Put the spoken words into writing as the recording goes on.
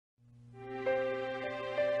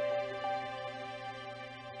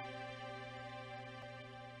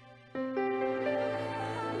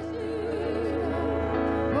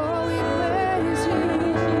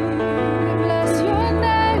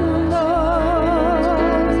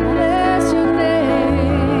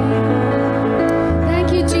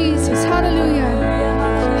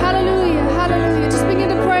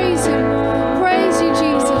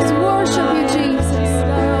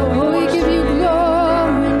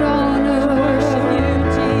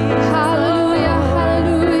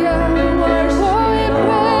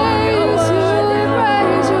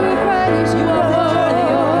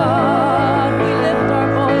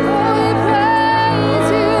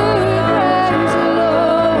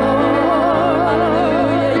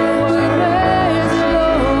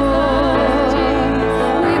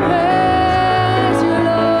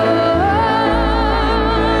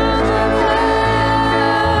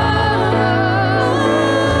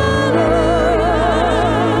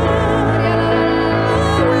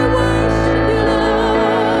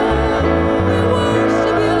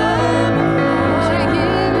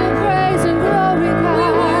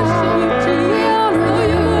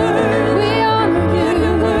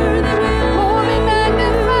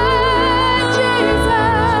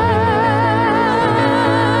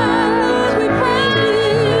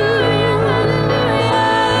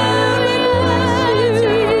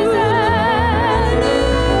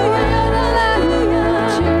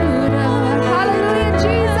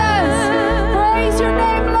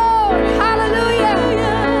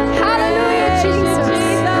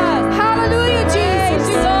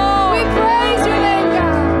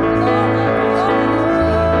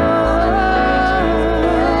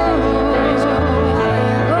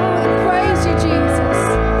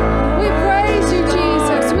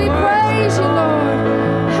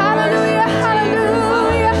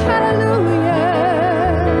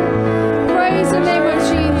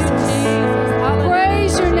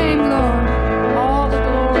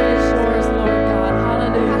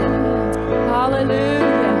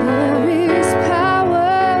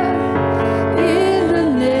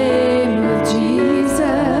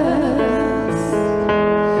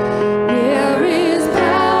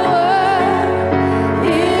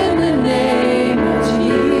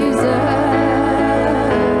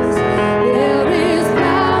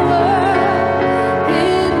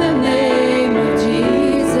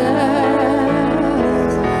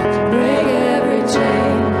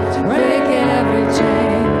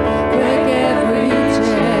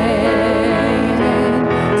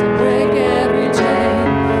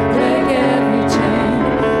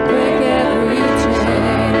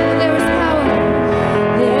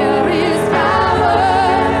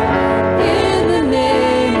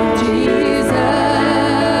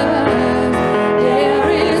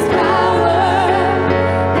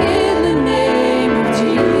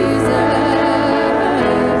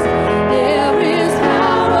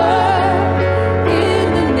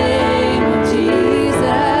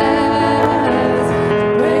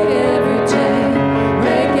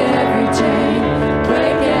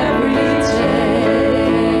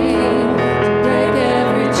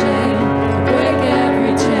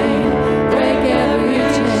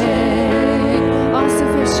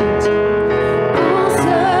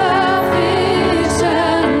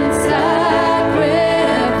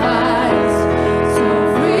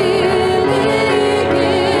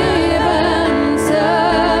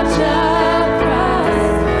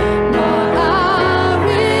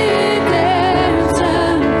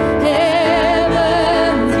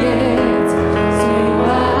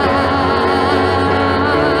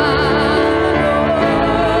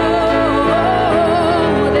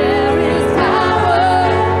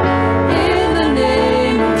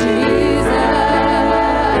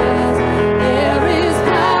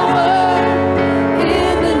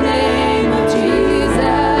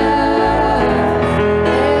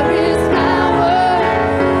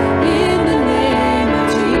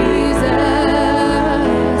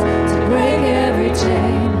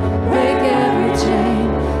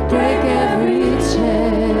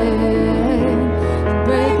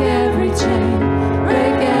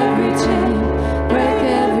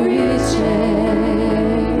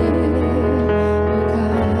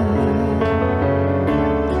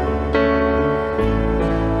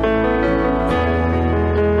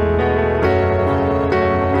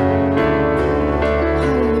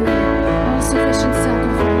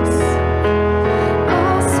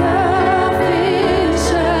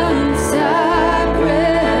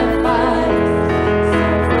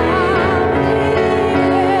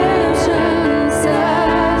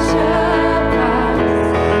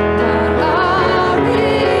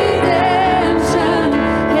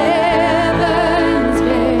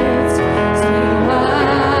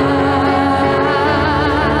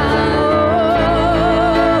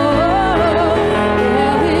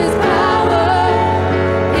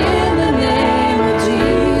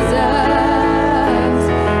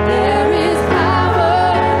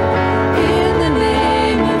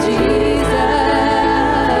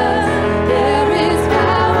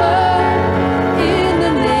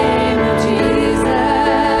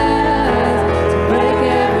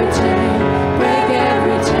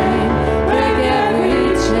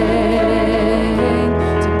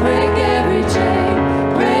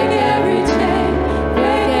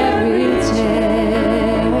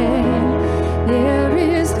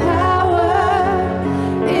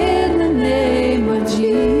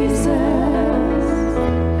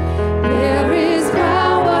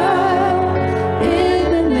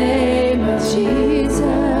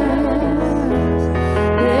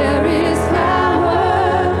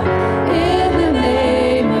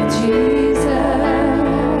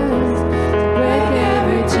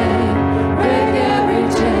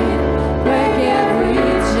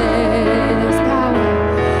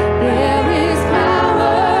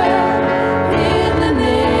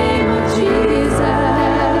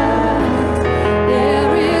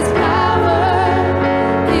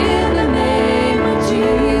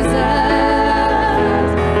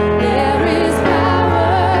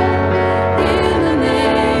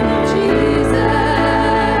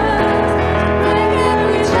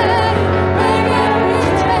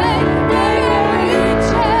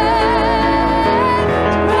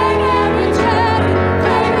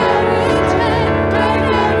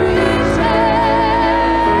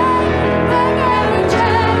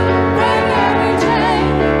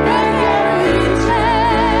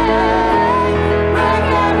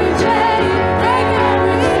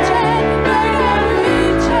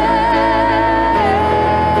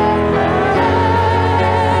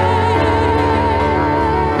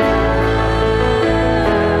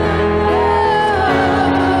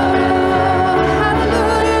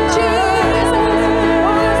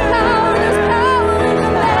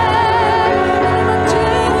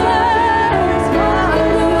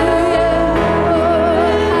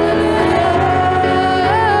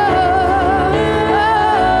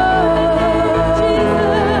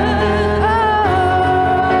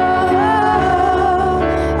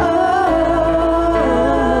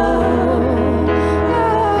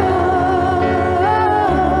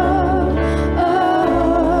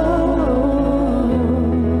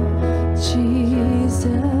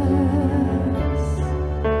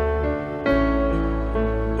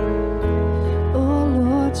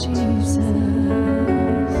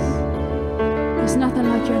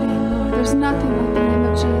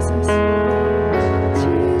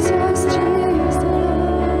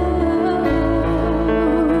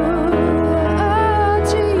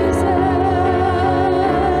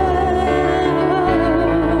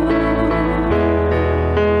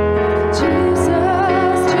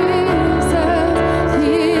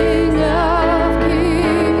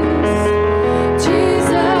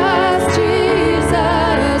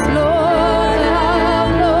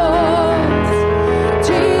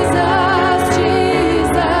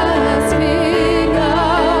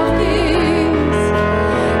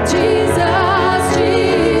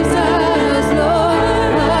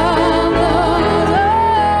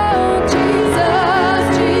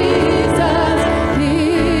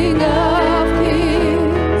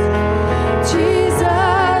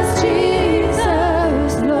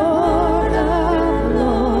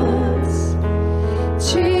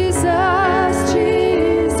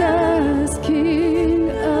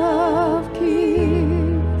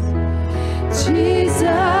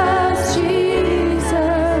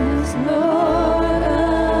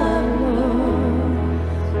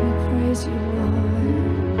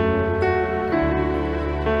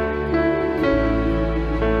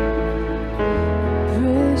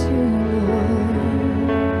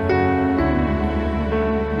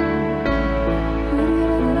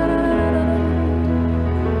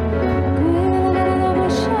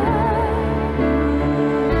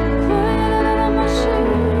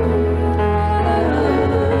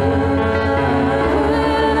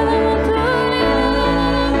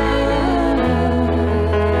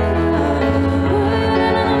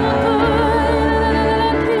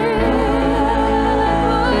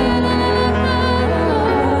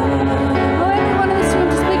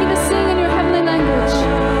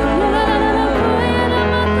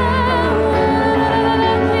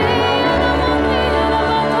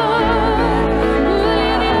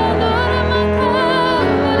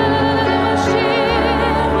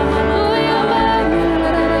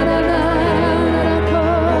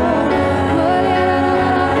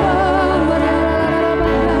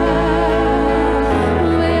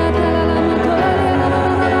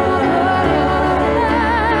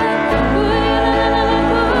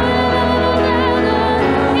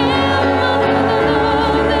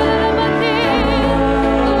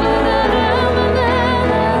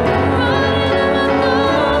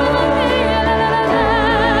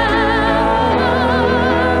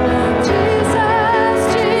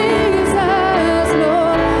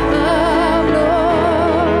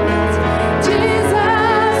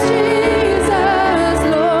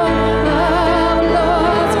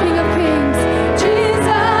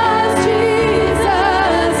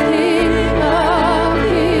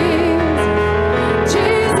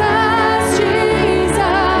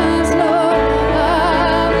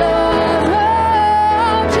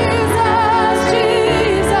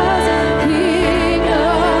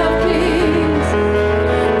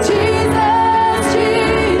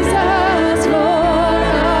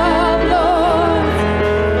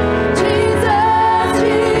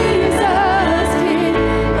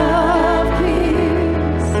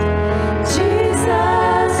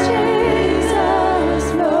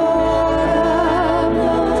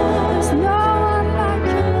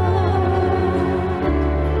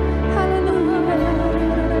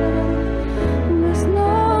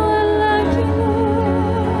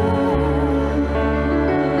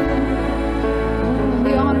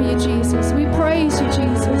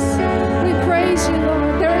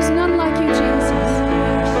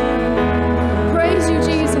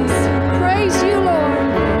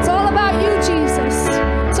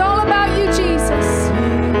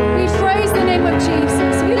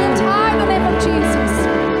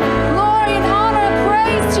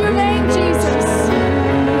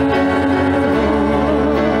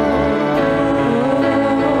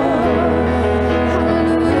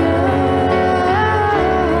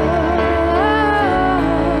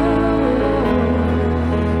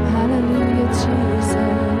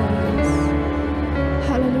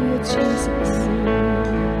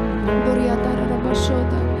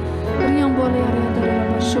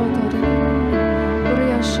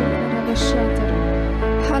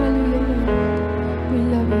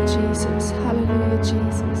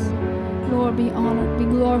Lord, be honored, be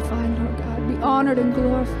glorified, Lord God. Be honored and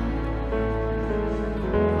glorified.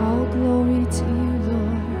 All glory to you,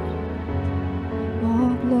 Lord.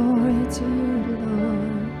 All glory to you, Lord.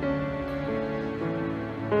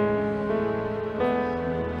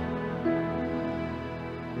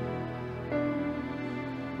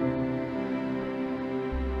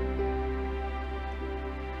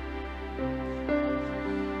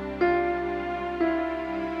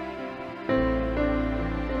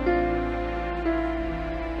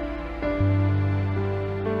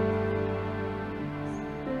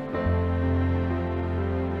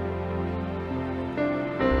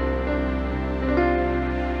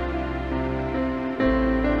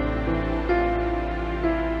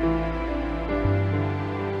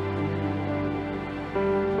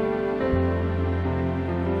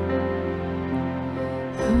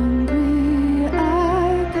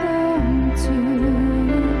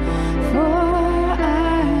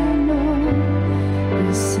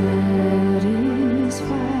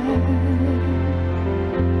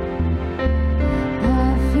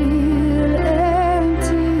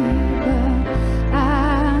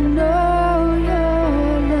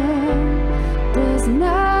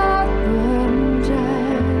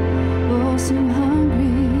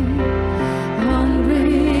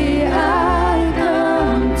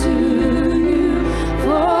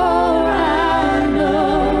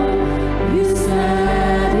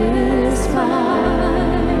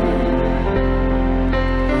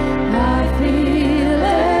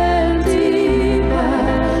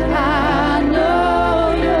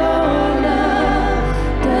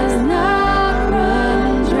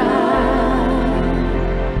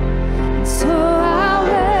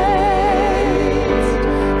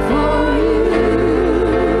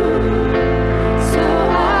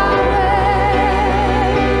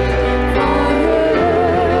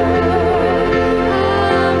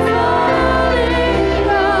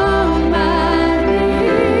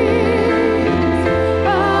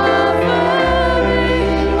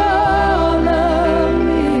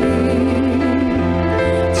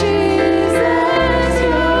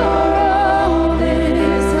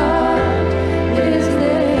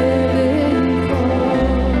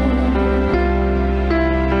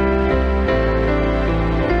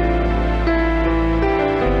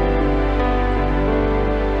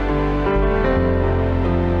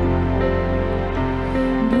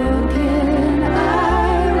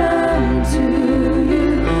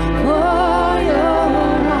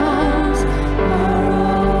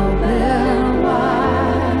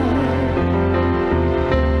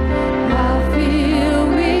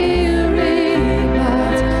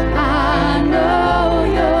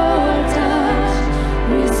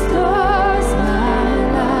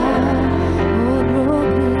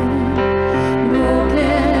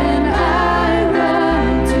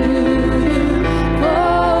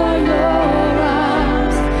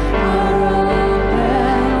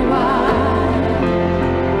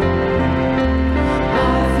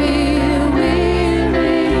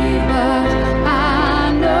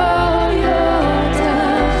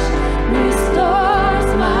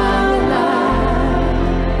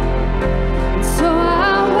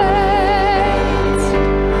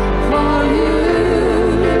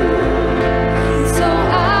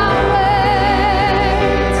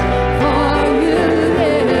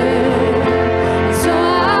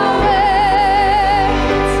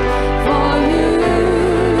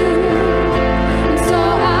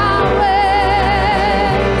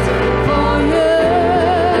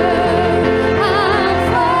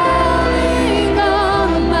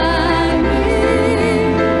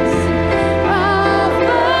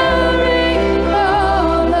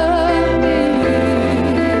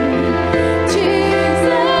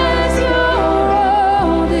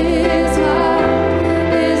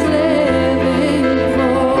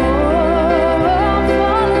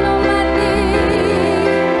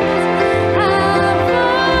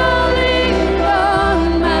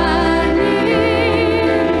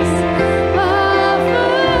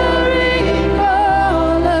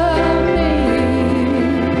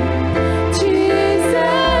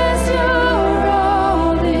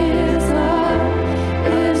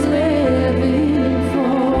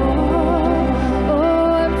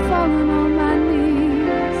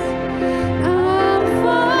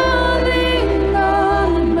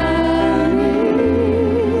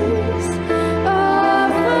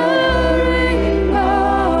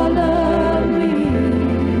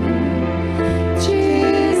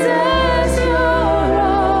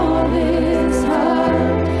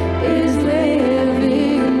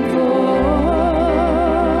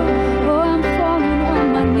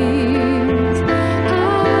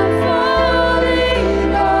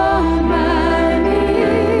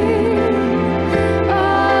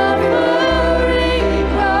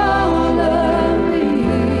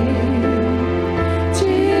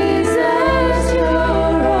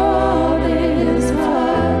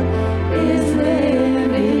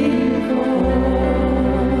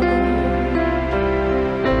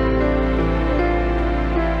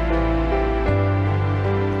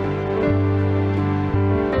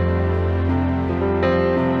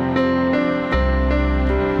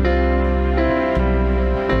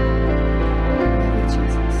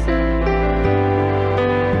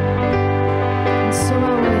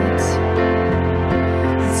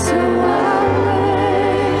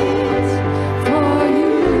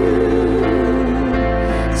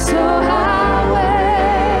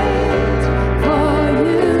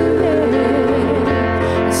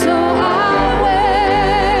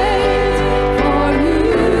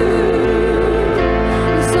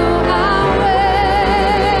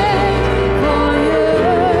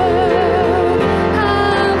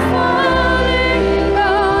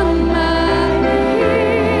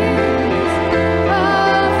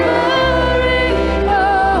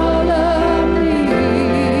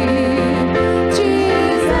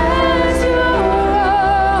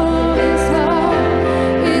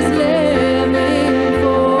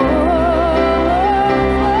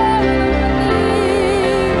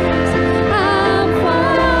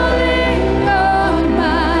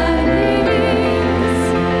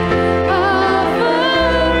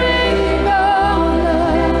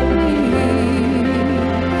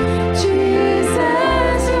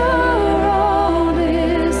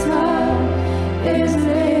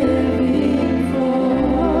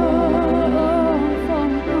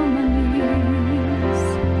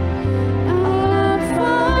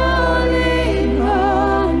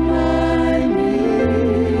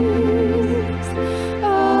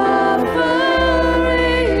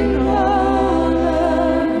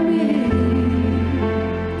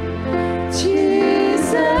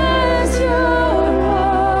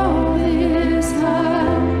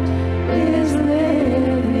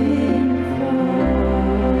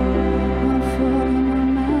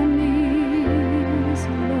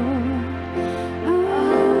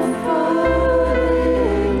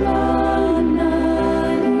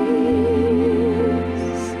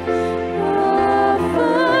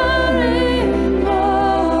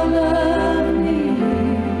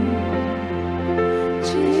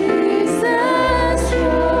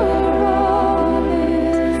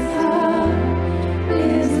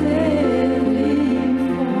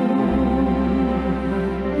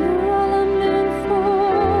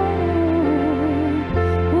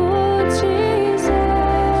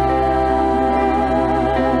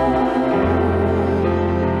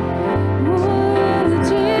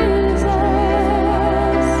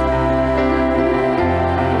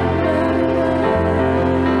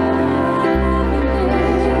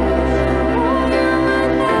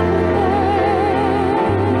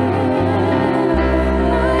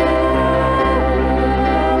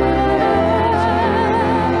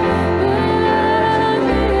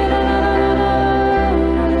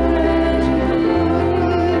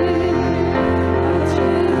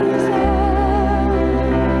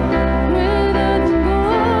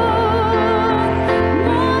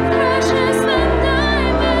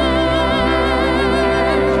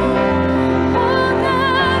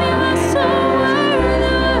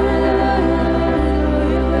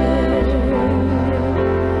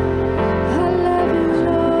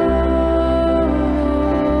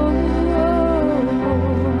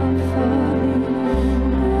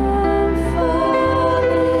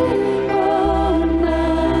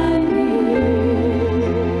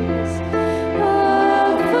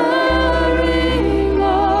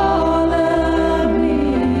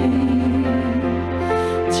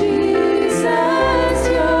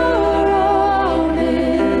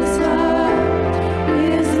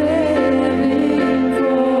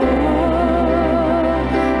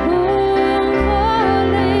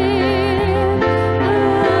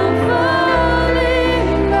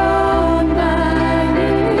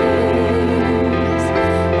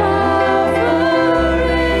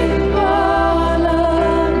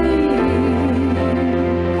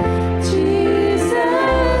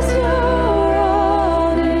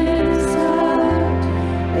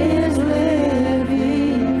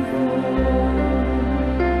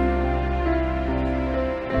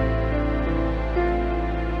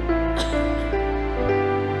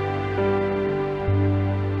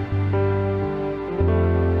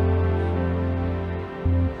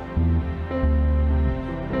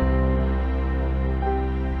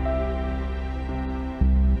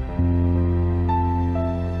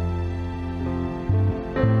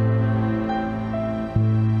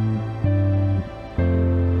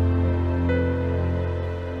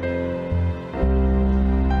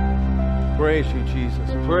 Praise you, Jesus.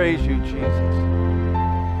 Praise you, Jesus.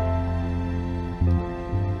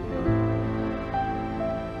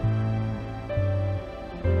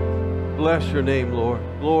 Bless your name, Lord.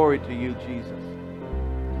 Glory to you, Jesus.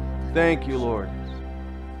 Thank you, Lord.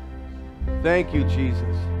 Thank you,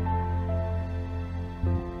 Jesus.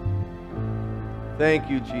 Thank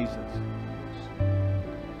you, Jesus.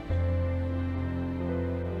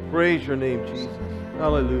 Praise your name, Jesus.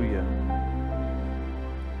 Hallelujah.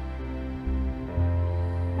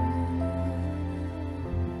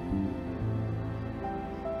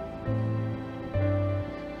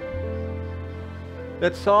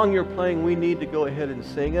 That song you're playing, we need to go ahead and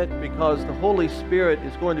sing it because the Holy Spirit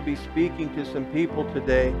is going to be speaking to some people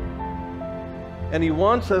today. And He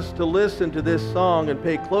wants us to listen to this song and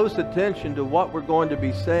pay close attention to what we're going to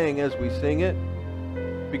be saying as we sing it,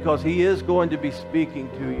 because He is going to be speaking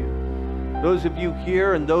to you. Those of you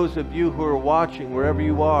here and those of you who are watching, wherever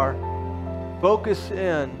you are, focus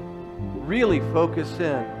in, really focus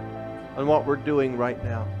in on what we're doing right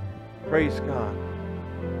now. Praise God.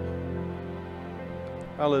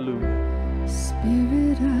 Hallelujah.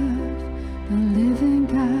 Spirit of the living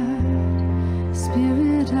God,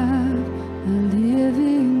 Spirit of the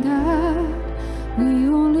living God, we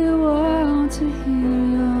only want to hear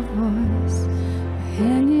your voice. We're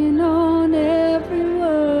hanging on every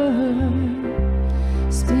word.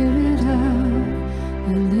 Spirit of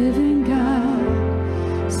the living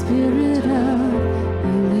God, Spirit of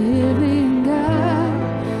the living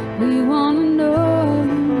God, we want to know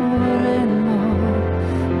you more and more.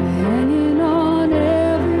 We're hanging on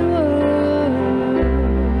every word.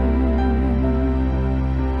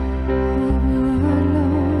 Every word,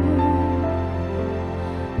 Lord.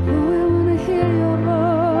 Oh, we want to hear your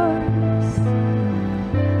voice.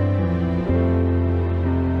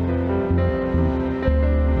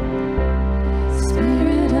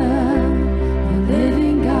 Spirit of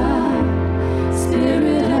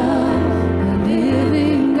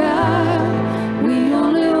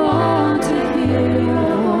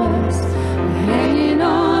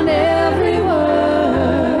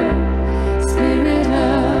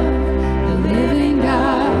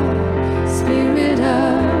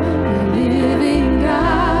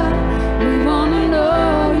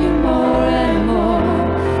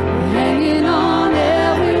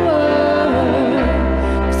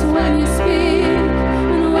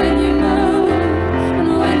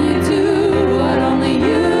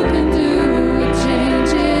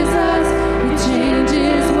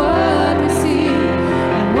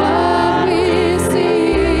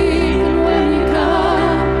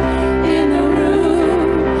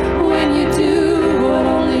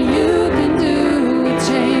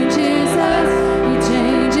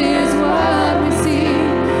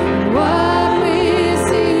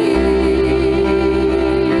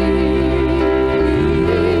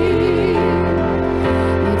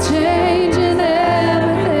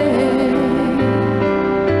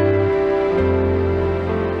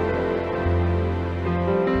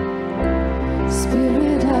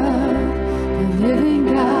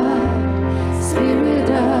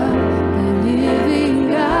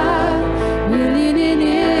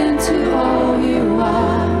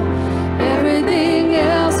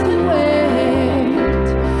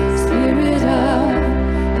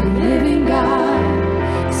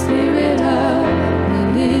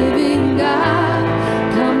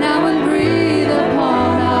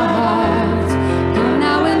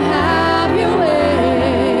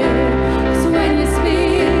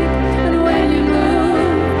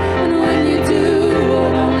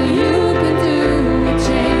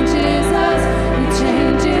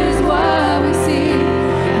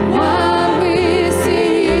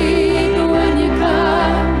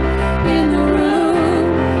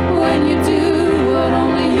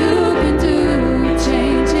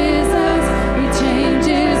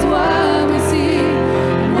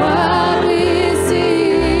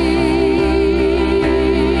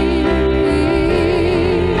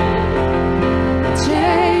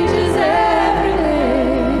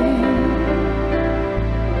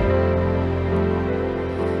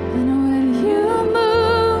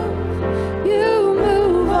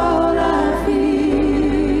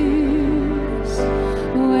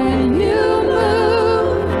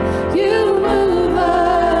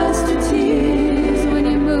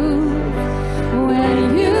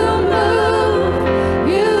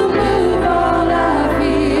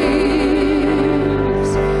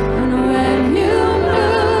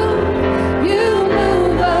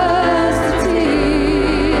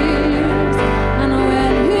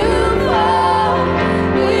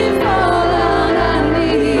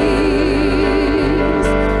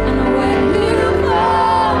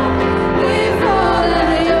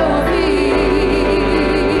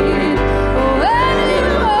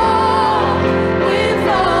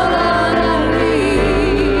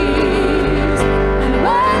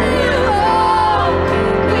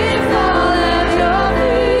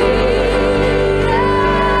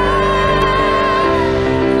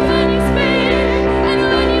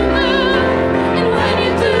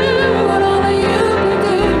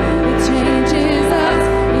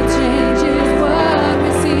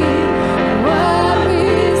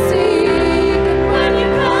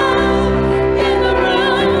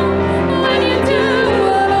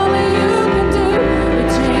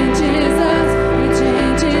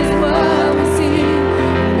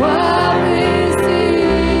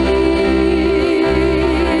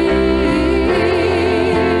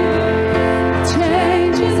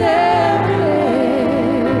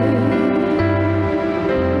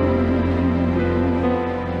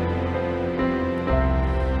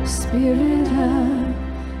Spirit of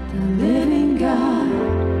the living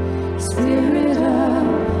God, Spirit of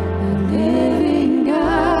the living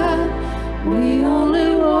God, we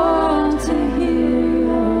only want to hear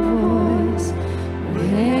your voice. We're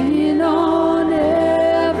hanging on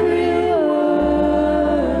every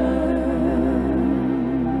word.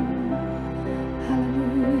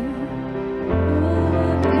 Hallelujah.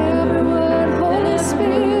 Every word, Holy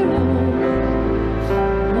Spirit.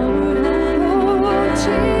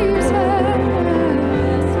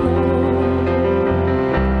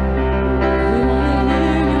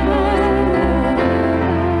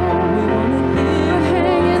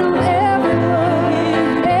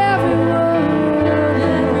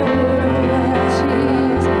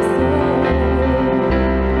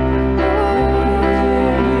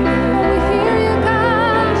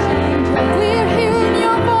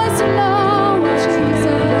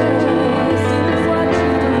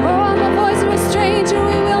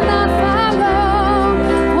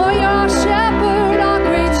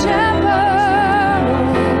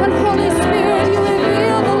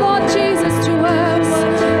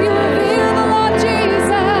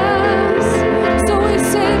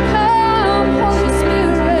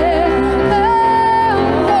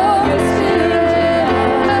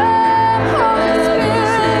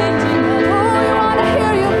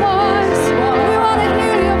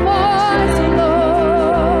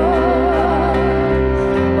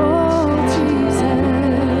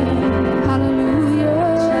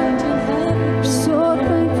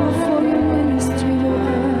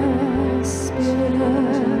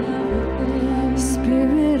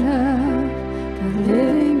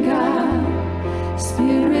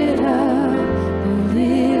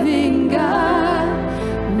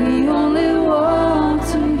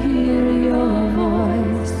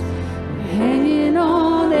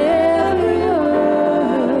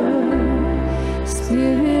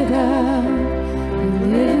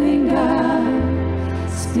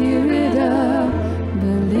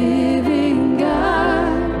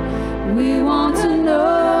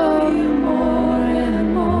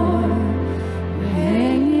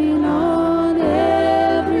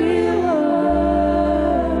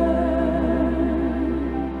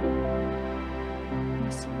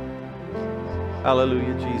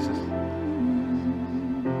 Hallelujah, Jesus.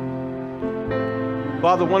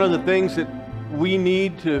 Father, one of the things that we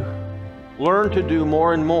need to learn to do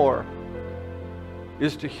more and more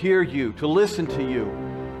is to hear you, to listen to you.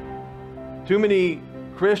 Too many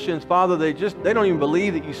Christians, Father, they don't even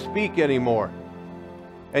believe that you speak anymore.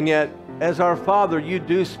 And yet, as our Father, you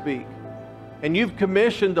do speak. And you've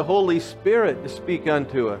commissioned the Holy Spirit to speak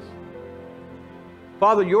unto us.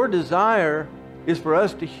 Father, your desire is for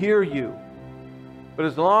us to hear you. But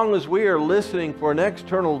as long as we are listening for an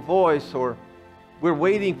external voice, or we're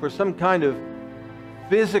waiting for some kind of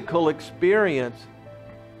physical experience,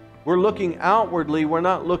 we're looking outwardly, we're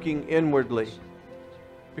not looking inwardly.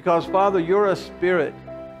 Because, Father, you're a spirit,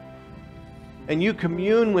 and you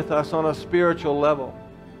commune with us on a spiritual level.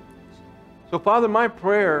 So, Father, my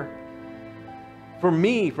prayer for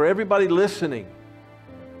me, for everybody listening,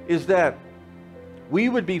 is that we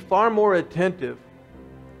would be far more attentive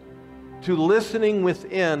to listening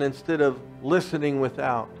within instead of listening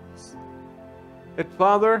without. That,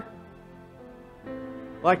 Father,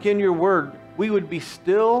 like in your word, we would be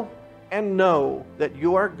still and know that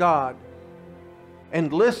you are God,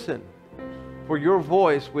 and listen for your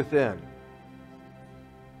voice within.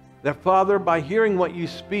 That, Father, by hearing what you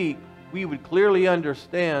speak, we would clearly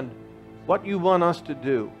understand what you want us to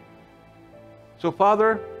do. So,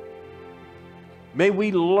 Father, may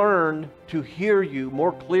we learn to hear you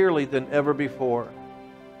more clearly than ever before.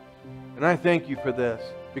 And I thank you for this,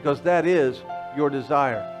 because that is your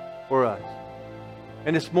desire for us.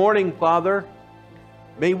 And this morning, Father,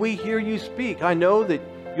 may we hear you speak. I know that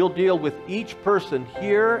you'll deal with each person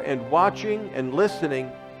here and watching and listening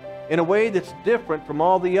in a way that's different from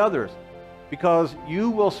all the others, because you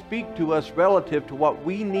will speak to us relative to what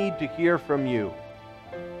we need to hear from you.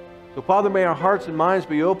 So, Father, may our hearts and minds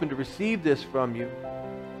be open to receive this from you,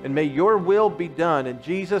 and may your will be done. And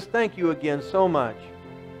Jesus, thank you again so much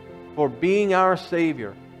for being our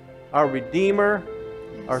Savior, our Redeemer,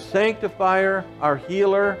 our Sanctifier, our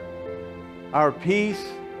Healer, our peace,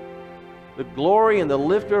 the glory and the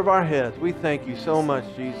lifter of our heads. We thank you so much,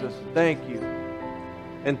 Jesus. Thank you.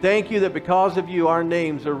 And thank you that because of you, our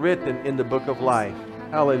names are written in the book of life.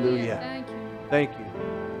 Hallelujah. Thank you. Thank you.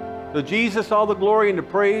 So, Jesus, all the glory and the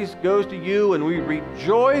praise goes to you, and we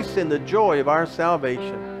rejoice in the joy of our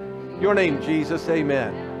salvation. Your name, Jesus.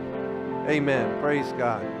 Amen. Amen. Praise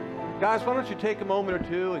God. Guys, why don't you take a moment or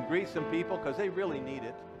two and greet some people, because they really need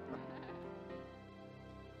it.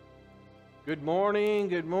 Good morning,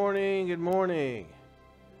 good morning, good morning.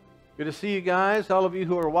 Good to see you guys, all of you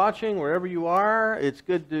who are watching, wherever you are. It's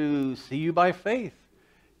good to see you by faith.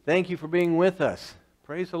 Thank you for being with us.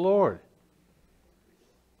 Praise the Lord.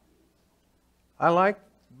 I like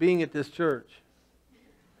being at this church.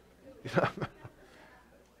 You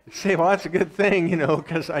say, well, that's a good thing,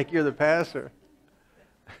 because you're the pastor.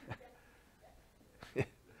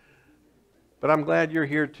 But I'm glad you're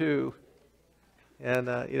here too.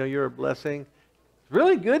 And, you're a blessing. It's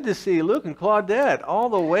really good to see Luke and Claudette all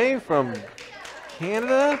the way from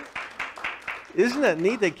Canada. Isn't that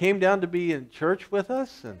neat? They came down to be in church with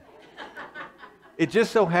us. And it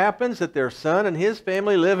just so happens that their son and his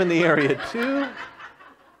family live in the area too.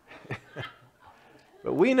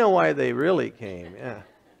 But we know why they really came. Yeah.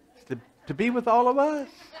 It's to be with all of us.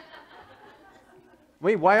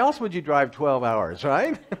 Wait, why else would you drive 12 hours,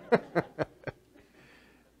 right?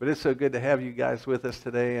 But it's so good to have you guys with us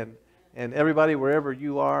today, and everybody wherever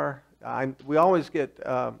you are. We always get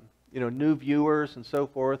new viewers and so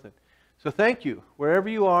forth. And so thank you wherever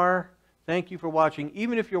you are. Thank you for watching,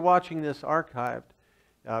 even if you're watching this archived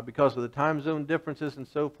because of the time zone differences and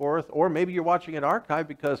so forth, or maybe you're watching it archived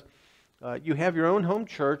because you have your own home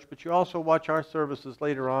church, but you also watch our services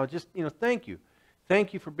later on. Just thank you.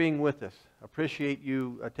 Thank you for being with us. Appreciate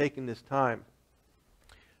you taking this time.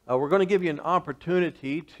 We're going to give you an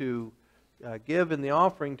opportunity to give in the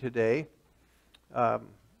offering today.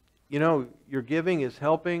 Your giving is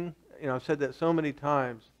helping. I've said that so many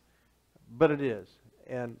times, but it is.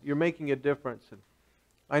 And you're making a difference. And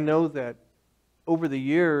I know that over the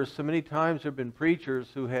years, so many times there have been preachers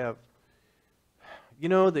who have,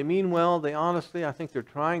 they mean well, they honestly, I think they're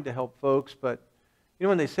trying to help folks, but,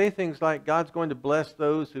 when they say things like, God's going to bless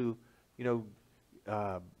those who,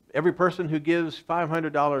 every person who gives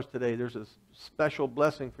 $500 today, there's a special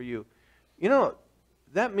blessing for you.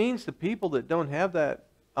 That means the people that don't have that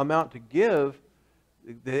amount to give,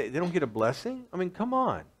 they don't get a blessing? I mean, come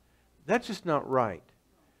on. That's just not right.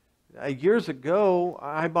 Years ago,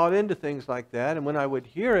 I bought into things like that, and when I would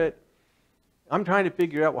hear it, I'm trying to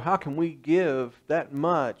figure out, well, how can we give that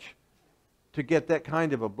much to get that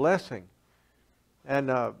kind of a blessing?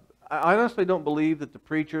 And I honestly don't believe that the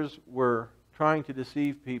preachers were trying to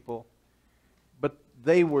deceive people, but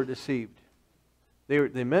they were deceived.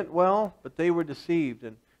 They meant well, but they were deceived,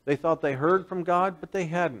 and they thought they heard from God, but they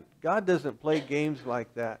hadn't. God doesn't play games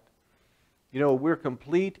like that. We're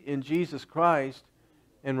complete in Jesus Christ,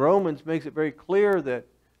 and Romans makes it very clear that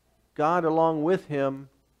God, along with Him,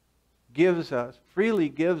 freely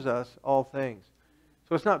gives us all things.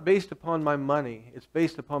 So it's not based upon my money. It's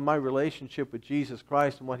based upon my relationship with Jesus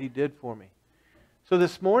Christ and what He did for me. So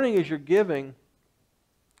this morning as you're giving,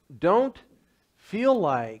 don't feel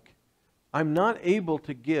like I'm not able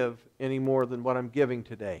to give any more than what I'm giving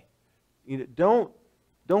today. Don't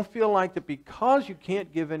feel like that because you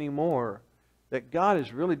can't give any more that God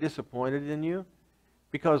is really disappointed in you.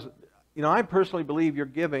 Because, I personally believe you're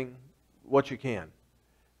giving what you can.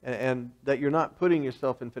 And that you're not putting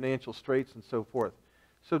yourself in financial straits and so forth.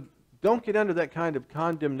 So don't get under that kind of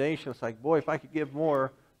condemnation. It's like, boy, if I could give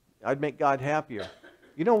more, I'd make God happier.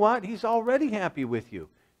 You know what? He's already happy with you.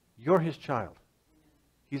 You're His child.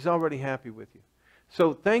 He's already happy with you.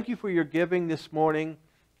 So thank you for your giving this morning.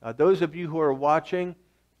 Those of you who are watching,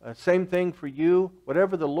 same thing for you.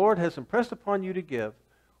 Whatever the Lord has impressed upon you to give,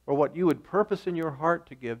 or what you would purpose in your heart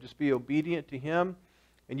to give, just be obedient to Him.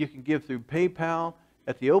 And you can give through PayPal.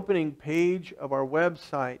 At the opening page of our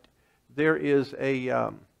website, there is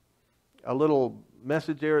a little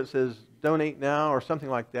message there. It says donate now or something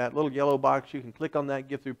like that. Little yellow box. You can click on that,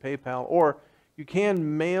 give through PayPal, or you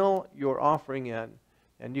can mail your offering in,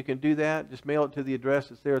 and you can do that. Just mail it to the address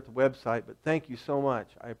that's there at the website. But thank you so much.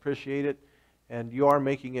 I appreciate it, and you are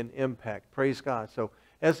making an impact. Praise God. So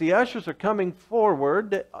as the ushers are coming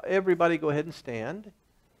forward, everybody go ahead and stand.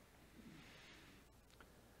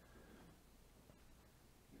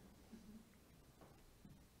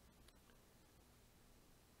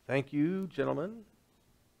 Thank you, gentlemen.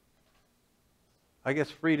 I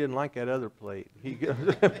guess Free didn't like that other plate.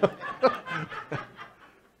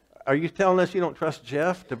 Are you telling us you don't trust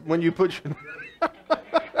Jeff when you put your...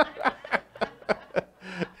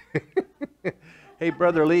 Hey,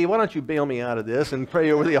 Brother Lee, why don't you bail me out of this and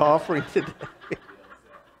pray over the offering today?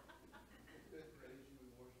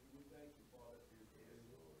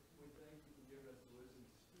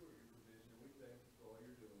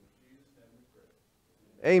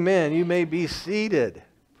 Amen. You may be seated.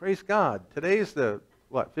 Praise God. Today's the,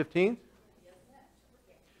 15th?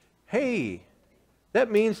 Hey,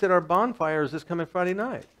 that means that our bonfire is this coming Friday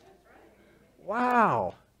night.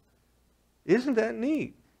 Wow. Isn't that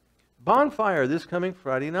neat? bonfire this coming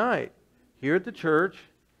Friday night here at the church.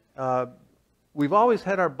 We've always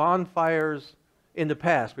had our bonfires in the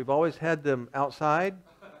past. We've always had them outside.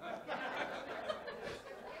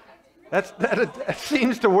 That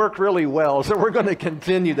seems to work really well, so we're going to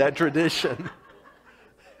continue that tradition.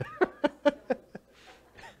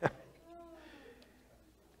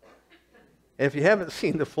 If you haven't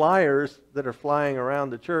seen the flyers that are flying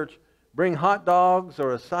around the church, bring hot dogs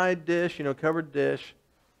or a side dish, covered dish.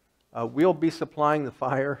 We'll be supplying the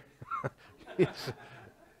fire.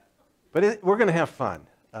 But we're going to have fun.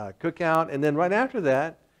 Cookout. And then right after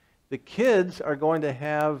that, the kids are going to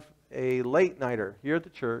have a late nighter here at the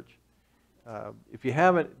church. If you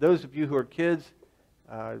haven't, those of you who are kids,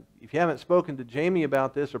 if you haven't spoken to Jamie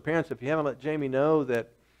about this, or parents, if you haven't let Jamie know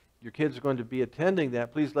that your kids are going to be attending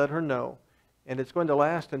that, please let her know. And it's going to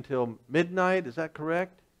last until midnight, is that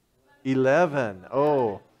correct? 11.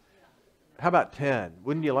 Oh, how about 10?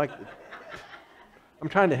 Wouldn't you like to? I'm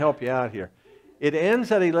trying to help you out here. It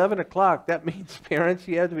ends at 11 o'clock. That means, parents,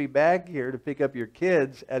 you have to be back here to pick up your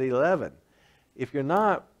kids at 11. If you're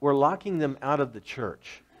not, we're locking them out of the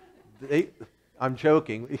church. I'm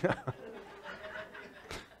joking.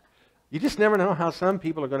 You just never know how some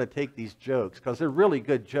people are going to take these jokes, because they're really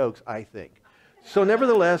good jokes, I think. So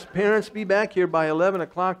nevertheless, parents, be back here by 11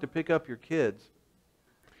 o'clock to pick up your kids.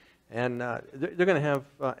 And they're going to have,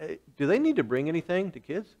 do they need to bring anything to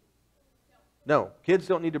kids? No, kids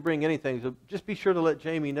don't need to bring anything. So just be sure to let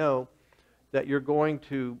Jamie know that you're going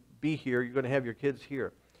to be here. You're going to have your kids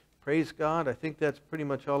here. Praise God. I think that's pretty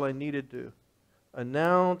much all I needed to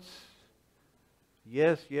announce.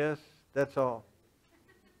 Yes, that's all.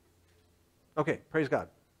 Okay, praise God.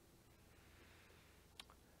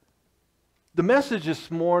 The message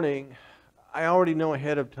this morning, I already know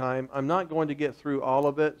ahead of time. I'm not going to get through all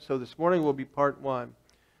of it, so this morning will be part 1.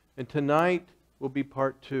 And tonight will be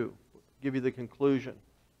part 2. Give you the conclusion.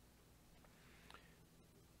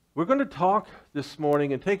 We're going to talk this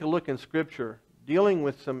morning and take a look in Scripture dealing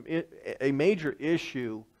with a major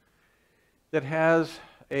issue that has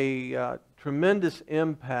a tremendous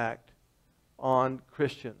impact on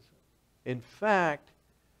Christians. In fact,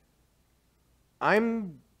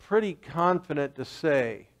 I'm pretty confident to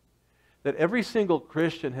say that every single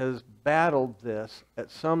Christian has battled this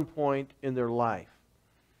at some point in their life.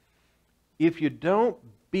 If you don't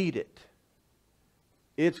beat it,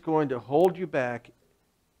 it's going to hold you back,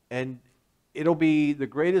 and it'll be the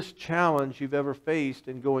greatest challenge you've ever faced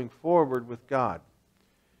in going forward with God.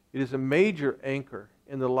 It is a major anchor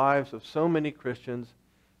in the lives of so many Christians,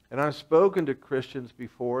 and I've spoken to Christians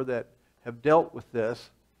before that have dealt with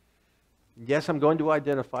this. Yes, I'm going to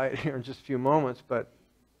identify it here in just a few moments, but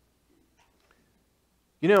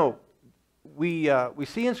we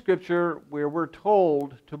see in Scripture where we're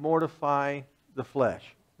told to mortify the flesh,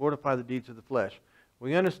 mortify the deeds of the flesh.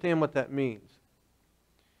 We understand what that means.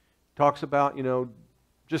 It talks about,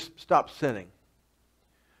 just stop sinning.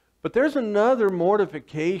 But there's another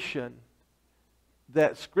mortification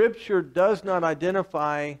that Scripture does not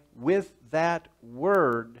identify with that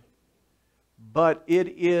word, but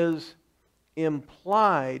it is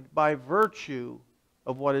implied by virtue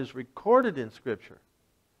of what is recorded in Scripture.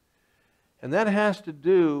 And that has to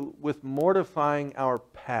do with mortifying our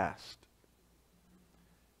past.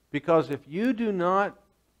 Because if you do not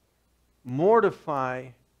mortify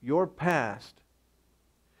your past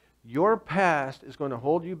is going to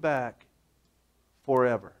hold you back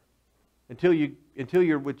forever until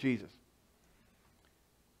you're with Jesus.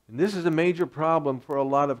 And this is a major problem for a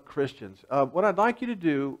lot of Christians. What I'd like you to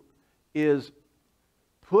do is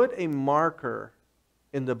put a marker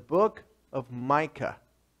in the book of Micah.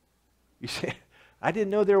 You say, I didn't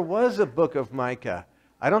know there was a book of Micah.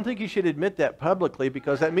 I don't think you should admit that publicly,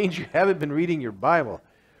 because that means you haven't been reading your Bible.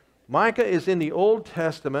 Micah is in the Old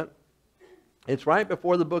Testament. It's right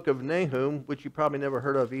before the book of Nahum, which you probably never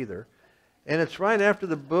heard of either. And it's right after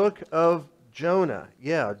the book of Jonah.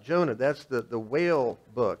 Yeah, Jonah, that's the whale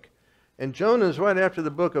book. And Jonah is right after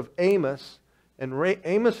the book of Amos. And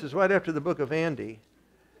Amos is right after the book of Andy.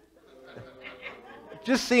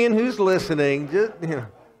 Just seeing who's listening.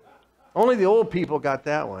 Only the old people got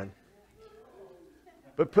that one.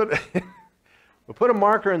 But we'll put a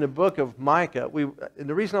marker in the book of Micah. And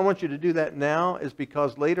the reason I want you to do that now is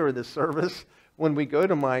because later in the service, when we go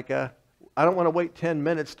to Micah, I don't want to wait 10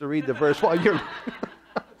 minutes to read the verse while you're...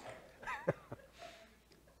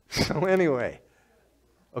 So anyway,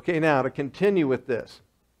 okay, now to continue with this.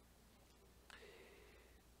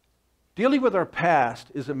 Dealing with our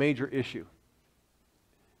past is a major issue.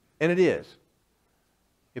 And it is.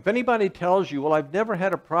 If anybody tells you, well, I've never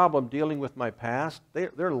had a problem dealing with my past,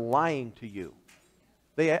 they're lying to you.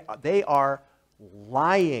 They are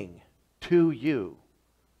lying to you.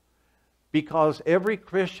 Because every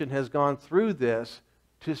Christian has gone through this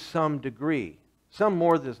to some degree, some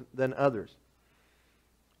more than others.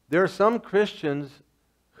 There are some Christians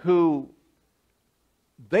who,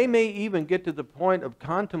 they may even get to the point of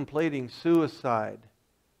contemplating suicide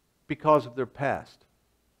because of their past.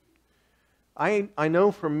 I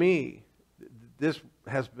know for me, this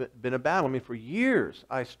has been a battle. I mean, for years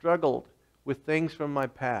I struggled with things from my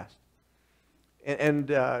past. And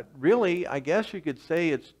really, I guess you could say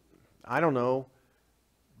it's, I don't know,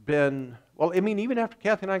 been, well, I mean, even after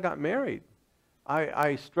Kathy and I got married,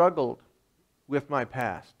 I struggled with my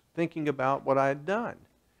past, thinking about what I had done.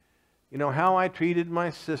 You know, how I treated my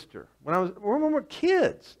sister. When we were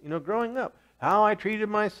kids, you know, growing up, how I treated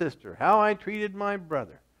my sister, how I treated my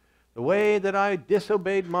brother, the way that I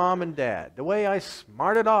disobeyed mom and dad, the way I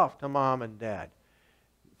smarted off to mom and dad,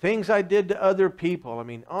 things I did to other people. I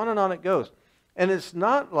mean, on and on it goes. And it's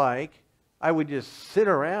not like I would just sit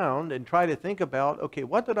around and try to think about, okay,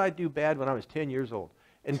 what did I do bad when I was 10 years old?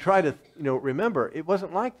 And try to, you know, remember. It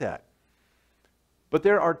wasn't like that. But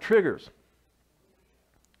there are triggers.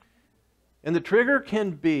 And the trigger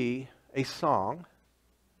can be a song.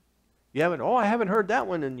 I haven't heard that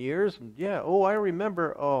one in years. And yeah, I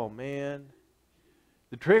remember. Oh, man.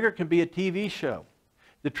 The trigger can be a TV show.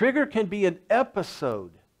 The trigger can be an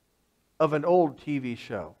episode of an old TV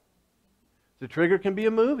show. The trigger can be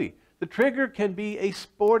a movie. The trigger can be a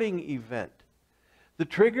sporting event. The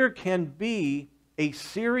trigger can be a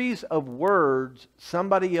series of words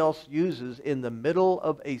somebody else uses in the middle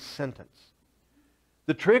of a sentence.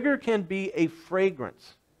 The trigger can be a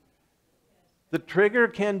fragrance. The trigger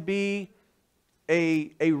can be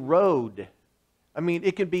a road. I mean,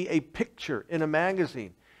 it can be a picture in a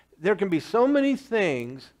magazine. There can be so many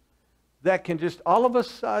things that can just all of a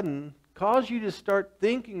sudden cause you to start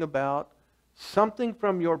thinking about something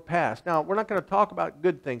from your past. Now, we're not going to talk about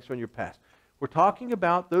good things from your past. We're talking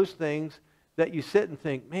about those things that you sit and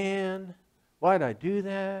think, man, why did I do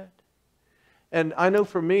that? And I know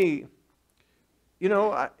for me, you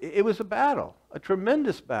know, it was a battle, a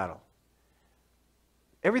tremendous battle.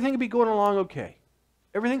 Everything would be going along okay.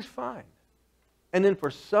 Everything's fine. And then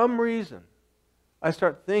for some reason, I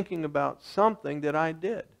start thinking about something that I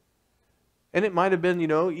did. And it might have been, you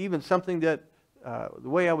know, even something that, the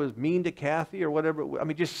way I was mean to Kathy or whatever. I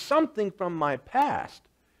mean, just something from my past.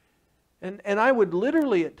 And I would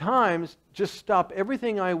literally at times just stop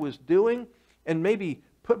everything I was doing and maybe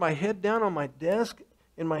put my head down on my desk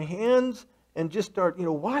in my hands and just start, you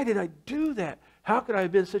know, why did I do that? How could I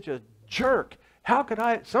have been such a jerk? How could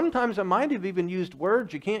I? Sometimes I might have even used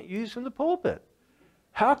words you can't use from the pulpit.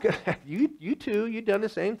 How could you too? You've done the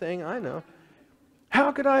same thing. I know.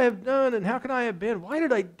 How could I have done? And how could I have been? Why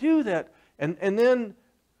did I do that? And then,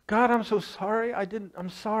 God, I'm so sorry. I'm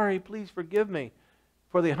sorry. Please forgive me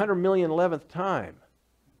for the 100,000,011th time.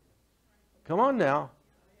 Come on now.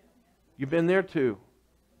 You've been there too.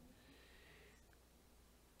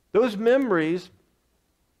 Those memories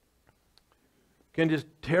can just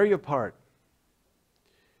tear you apart.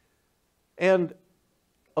 And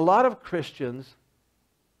a lot of Christians,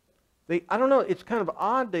 I don't know, it's kind of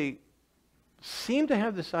odd, they seem to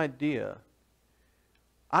have this idea,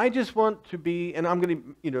 I just want to be, and I'm going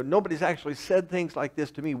to, you know, nobody's actually said things like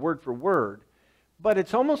this to me word for word, but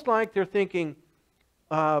it's almost like they're thinking,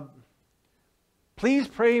 please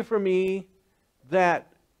pray for me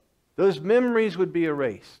that those memories would be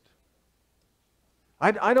erased.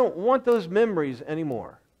 I don't want those memories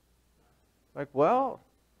anymore. Like, well,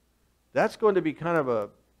 that's going to be kind of a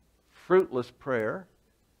fruitless prayer.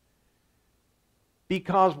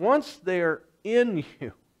 Because once they're in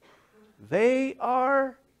you, they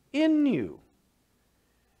are in you.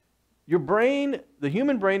 Your brain, the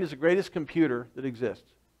human brain, is the greatest computer that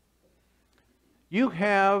exists. You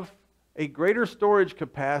have a greater storage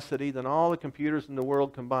capacity than all the computers in the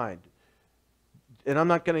world combined. And I'm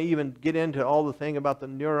not going to even get into all the thing about the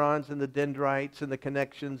neurons and the dendrites and the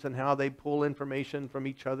connections and how they pull information from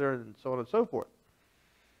each other and so on and so forth.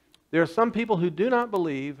 There are some people who do not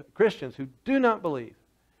believe, Christians who do not believe,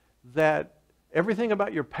 that everything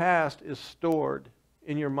about your past is stored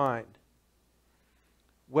in your mind.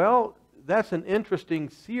 Well, that's an interesting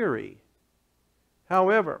theory.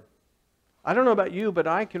 However, I don't know about you, but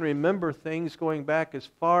I can remember things going back as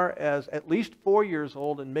far as at least 4 years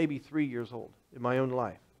old and maybe 3 years old in my own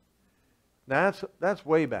life. Now, that's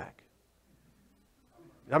way back.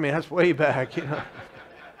 I mean, that's way back, you know.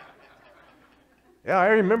 Yeah, I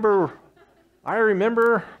remember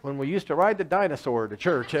when we used to ride the dinosaur to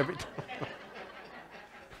church every time.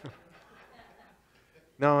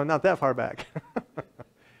 No, not that far back.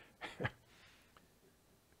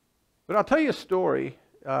 But I'll tell you a story.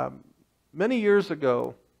 Many years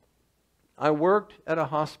ago, I worked at a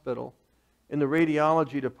hospital in the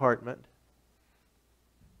radiology department.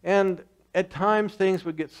 And at times things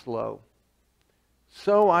would get slow.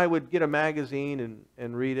 So I would get a magazine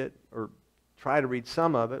and read it, or try to read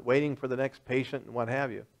some of it, waiting for the next patient and what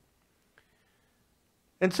have you.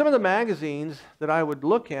 And some of the magazines that I would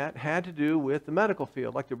look at had to do with the medical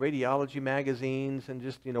field, like the radiology magazines and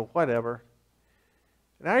just, whatever.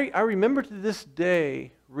 And I remember to this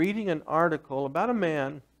day reading an article about a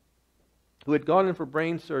man who had gone in for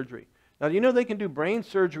brain surgery. Now, they can do brain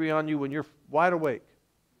surgery on you when you're wide awake.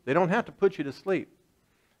 They don't have to put you to sleep.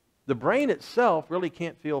 The brain itself really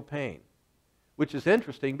can't feel pain, which is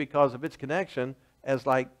interesting because of its connection as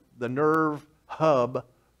like the nerve hub,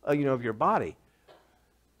 of your body.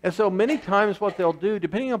 And so many times what they'll do,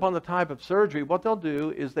 depending upon the type of surgery, what they'll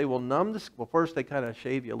do is they will numb the, well, first they kind of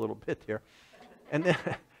shave you a little bit there. And then,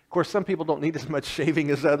 of course, some people don't need as much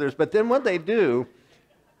shaving as others, but then what they do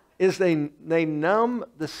is they numb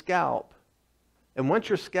the scalp. And once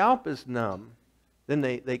your scalp is numb, then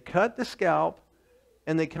they cut the scalp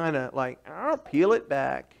and they kind of like peel it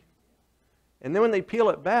back. And then when they peel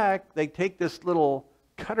it back, they take this little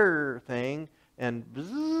cutter thing and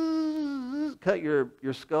bzzz, cut your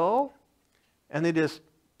skull, and they just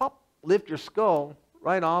lift your skull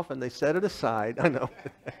right off and they set it aside. I know.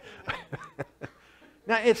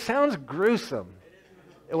 Now, it sounds gruesome.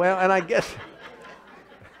 Well, and I guess...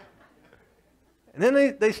 And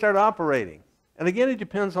then they start operating. And again, it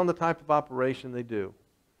depends on the type of operation they do.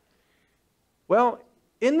 Well,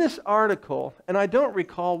 in this article, and I don't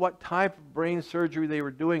recall what type of brain surgery they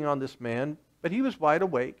were doing on this man, but he was wide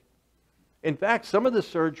awake. In fact, some of the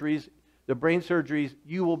surgeries, the brain surgeries,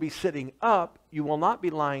 you will be sitting up, you will not be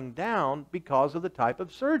lying down because of the type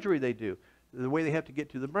of surgery they do, the way they have to get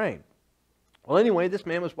to the brain. Well, anyway, this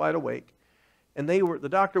man was wide awake, and the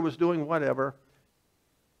doctor was doing whatever.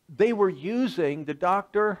 They were using,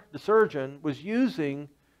 the surgeon was using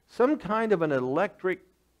some kind of an electric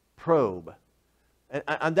probe.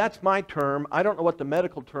 And that's my term. I don't know what the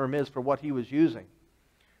medical term is for what he was using.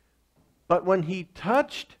 But when he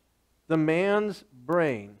touched the man's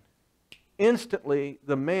brain, instantly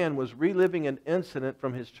the man was reliving an incident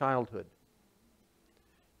from his childhood.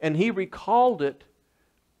 And he recalled it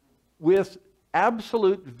with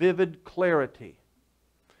absolute vivid clarity.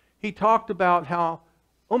 He talked about how,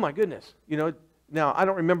 oh my goodness, now I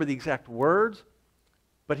don't remember the exact words,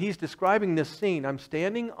 but he's describing this scene. I'm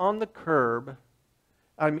standing on the curb.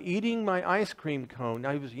 I'm eating my ice cream cone.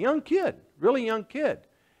 Now, he was a young kid, really young kid.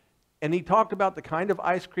 And he talked about the kind of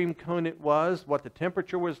ice cream cone it was, what the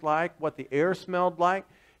temperature was like, what the air smelled like.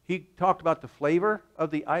 He talked about the flavor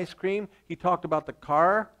of the ice cream. He talked about the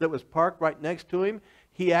car that was parked right next to him.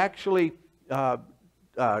 He actually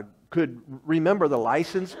could remember the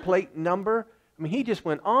license plate number. I mean, he just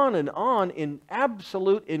went on in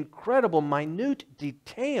absolute, incredible, minute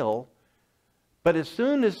detail. But as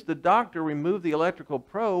soon as the doctor removed the electrical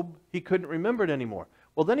probe, he couldn't remember it anymore.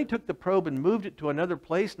 Well, then he took the probe and moved it to another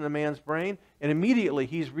place in the man's brain, and immediately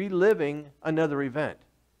he's reliving another event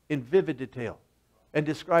in vivid detail and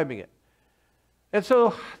describing it. And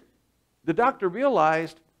so the doctor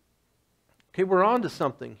realized, okay, we're on to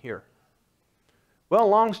something here. Well,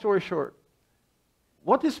 long story short,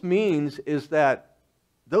 what this means is that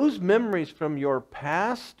those memories from your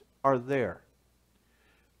past are there.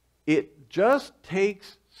 It just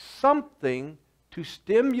takes something to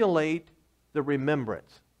stimulate the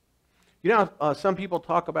remembrance. Some people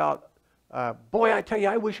talk about, boy, I tell you,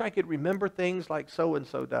 I wish I could remember things like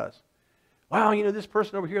so-and-so does. Wow, this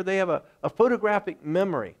person over here, they have a photographic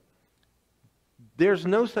memory. There's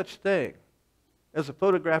no such thing as a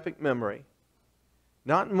photographic memory.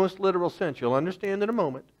 Not in the most literal sense. You'll understand in a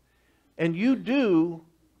moment. And you do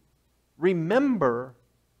remember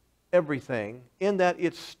everything in that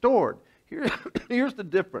it's stored. Here's the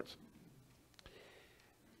difference.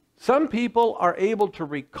 Some people are able to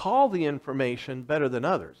recall the information better than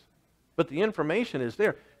others, but the information is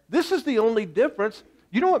there. This is the only difference.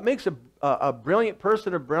 You know what makes a brilliant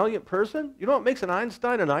person a brilliant person? You know what makes an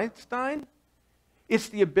Einstein an Einstein? It's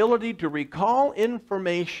the ability to recall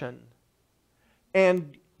information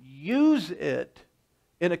and use it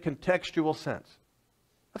in a contextual sense.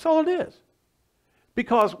 That's all it is.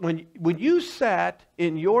 Because when you sat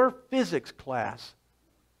in your physics class,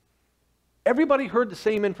 everybody heard the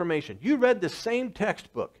same information. You read the same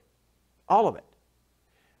textbook, all of it.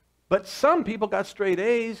 But some people got straight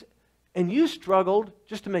A's, and you struggled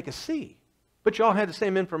just to make a C. But you all had the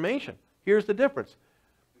same information. Here's the difference.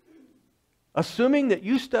 Assuming that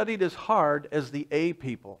you studied as hard as the A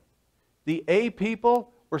people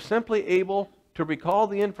We're simply able to recall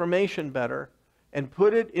the information better and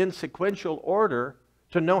put it in sequential order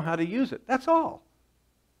to know how to use it. That's all.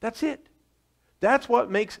 That's it. That's what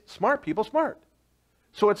makes smart people smart.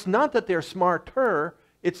 So it's not that they're smarter,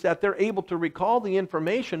 it's that they're able to recall the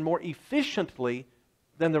information more efficiently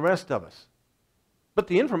than the rest of us. But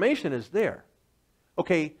the information is there.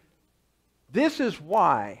 Okay, this is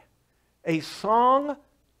why a song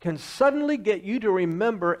can suddenly get you to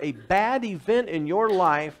remember a bad event in your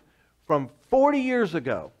life from 40 years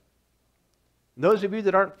ago. And those of you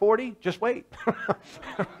that aren't 40, just wait.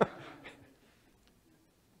 Do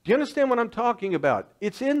you understand what I'm talking about?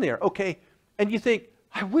 It's in there, okay? And you think,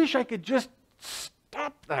 I wish I could just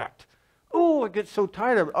stop that. Oh, I get so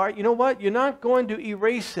tired of it. All right, you know what? You're not going to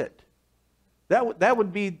erase it. That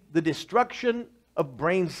would be the destruction of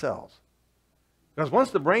brain cells. Because once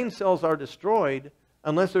the brain cells are destroyed,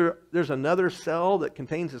 unless there's another cell that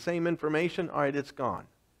contains the same information, all right, it's gone.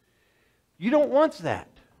 You don't want that.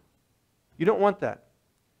 You don't want that.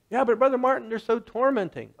 Yeah, but Brother Martin, they're so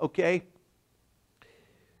tormenting. Okay.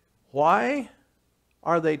 Why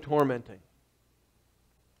are they tormenting?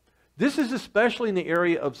 This is especially in the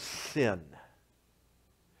area of sin.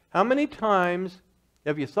 How many times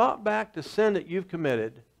have you thought back to sin that you've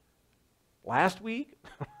committed last week,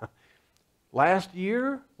 last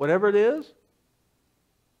year, whatever it is,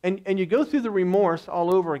 and you go through the remorse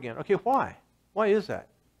all over again? Okay, why? Why is that?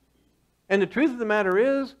 And the truth of the matter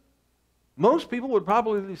is, most people would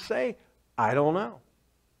probably say, I don't know.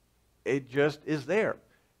 It just is there.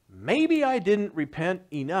 Maybe I didn't repent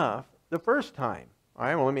enough the first time. All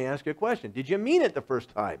right, well, let me ask you a question. Did you mean it the first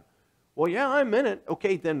time? Well, yeah, I meant it.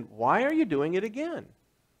 Okay, then why are you doing it again?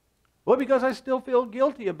 Well, because I still feel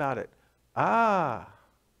guilty about it. Ah,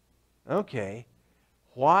 okay.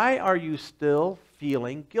 Why are you still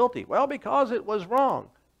feeling guilty? Well, because it was wrong.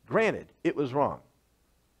 Granted, it was wrong.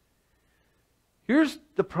 Here's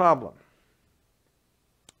the problem.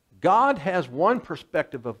 God has one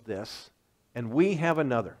perspective of this, and we have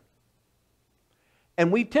another.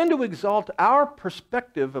 And we tend to exalt our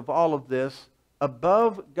perspective of all of this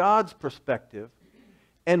above God's perspective,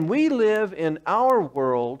 and we live in our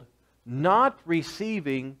world not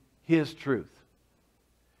receiving His truth.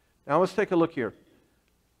 Now let's take a look here.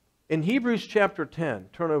 In Hebrews chapter 10,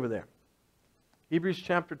 turn over there. Hebrews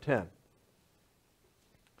chapter 10.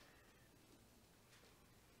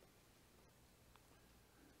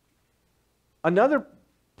 Another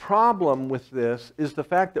problem with this is the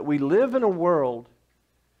fact that we live in a world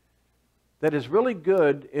that is really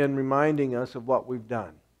good in reminding us of what we've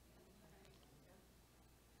done.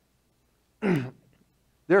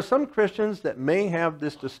 There are some Christians that may have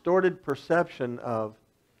this distorted perception of,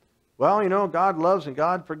 well, you know, God loves and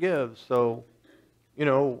God forgives, so, you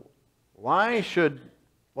know, why should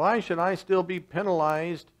I still be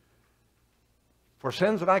penalized for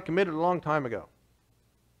sins that I committed a long time ago?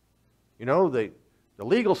 You know, the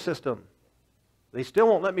legal system, they still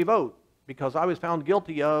won't let me vote because I was found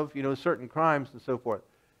guilty of, you know, certain crimes and so forth.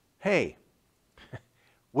 Hey,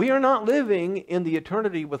 we are not living in the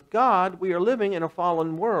eternity with God. We are living in a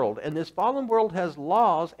fallen world. And this fallen world has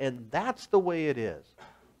laws, and that's the way it is.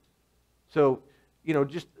 So, you know,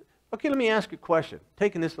 okay, let me ask you a question,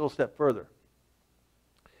 taking this a little step further.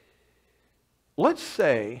 Let's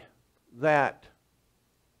say that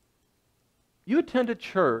you attend a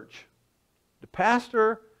church. The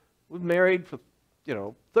pastor was married for,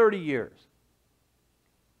 30 years.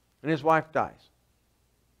 And his wife dies.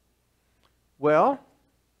 Well,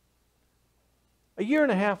 a year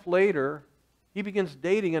and a half later, he begins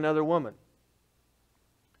dating another woman.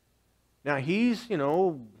 Now, he's,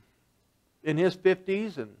 in his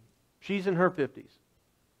 50s, and she's in her 50s.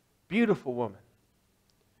 Beautiful woman.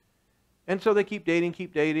 And so they keep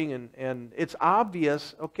dating, and it's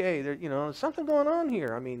obvious, okay, there's something going on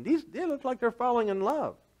here. I mean, they look like they're falling in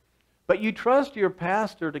love. But you trust your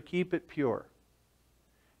pastor to keep it pure.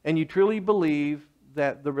 And you truly believe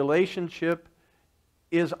that the relationship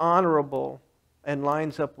is honorable and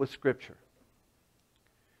lines up with Scripture.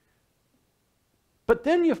 But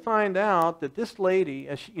then you find out that this lady,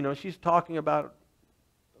 as she's talking about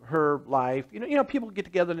her life. People get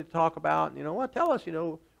together to talk about, tell us,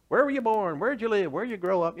 where were you born? Where did you live? Where did you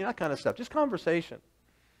grow up? that kind of stuff. Just conversation.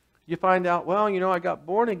 You find out, well, I got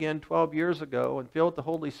born again 12 years ago and filled with the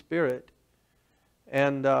Holy Spirit.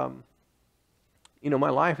 And, my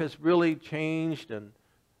life has really changed.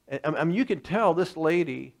 And you can tell this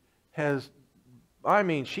lady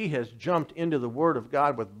she has jumped into the Word of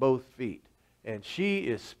God with both feet. And she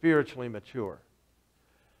is spiritually mature.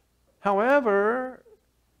 However,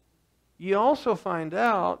 you also find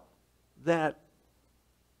out that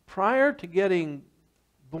prior to getting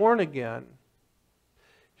born again,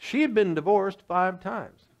 she had been divorced 5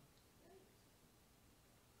 times.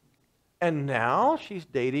 And now she's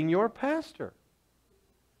dating your pastor.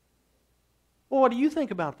 Well, what do you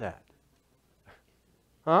think about that?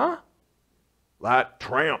 Huh? That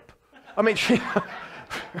tramp. I mean,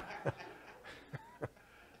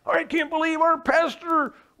 I can't believe our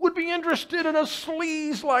pastor would be interested in a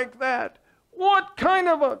sleaze like that. What kind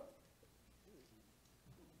of a...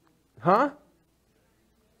 Huh?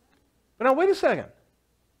 But now, wait a second.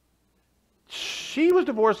 She was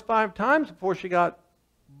divorced 5 times before she got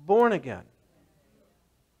born again.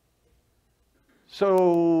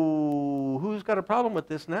 So, who's got a problem with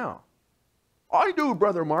this now? I do,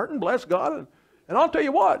 Brother Martin, bless God. And I'll tell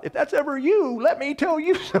you what, if that's ever you, let me tell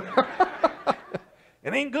you so.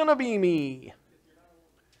 It ain't gonna be me.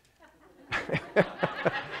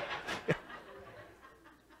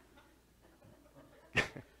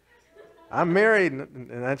 I'm married, and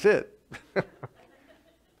that's it.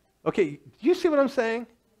 Okay, do you see what I'm saying?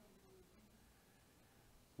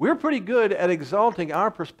 We're pretty good at exalting our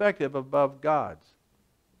perspective above God's.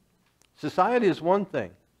 Society is one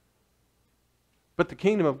thing, but the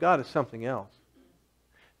kingdom of God is something else.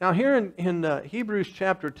 Now here in Hebrews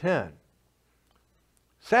chapter 10,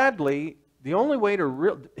 sadly, the only way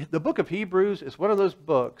to... the book of Hebrews is one of those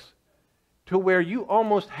books to where you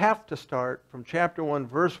almost have to start from chapter 1,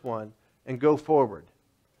 verse 1, and go forward.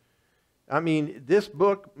 I mean, this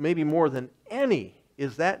book, maybe more than any,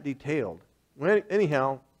 is that detailed. Well,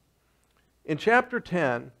 anyhow, in chapter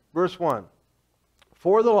 10, verse 1,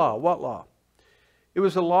 for the law, what law? It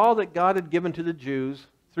was a law that God had given to the Jews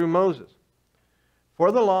through Moses.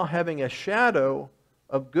 For the law having a shadow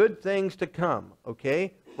of good things to come.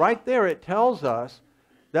 Okay? Right there it tells us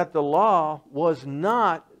that the law was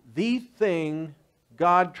not the thing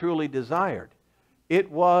God truly desired. It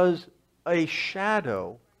was a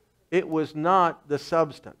shadow. It was not the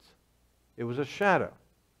substance. It was a shadow.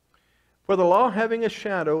 For the law having a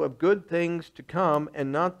shadow of good things to come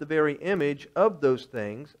and not the very image of those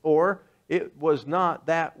things, or it was not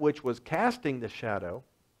that which was casting the shadow,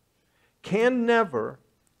 can never,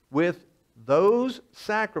 with those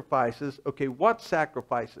sacrifices... Okay, what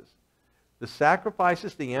sacrifices? The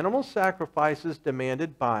sacrifices, the animal sacrifices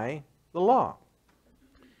demanded by the law.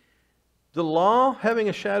 The law, having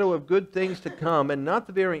a shadow of good things to come and not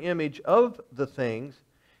the very image of the things,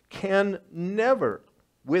 can never,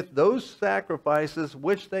 with those sacrifices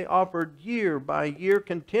which they offered year by year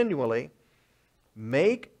continually,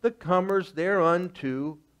 make the comers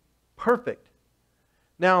thereunto perfect.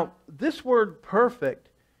 Now, this word perfect,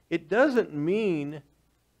 it doesn't mean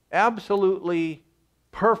absolutely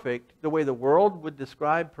perfect the way the world would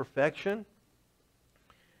describe perfection.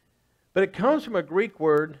 But it comes from a Greek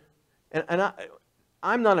word, and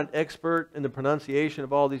I'm not an expert in the pronunciation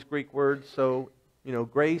of all these Greek words, so,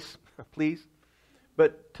 grace, please.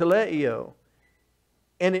 But teleio,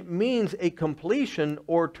 and it means a completion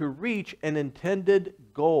or to reach an intended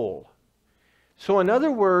goal. So in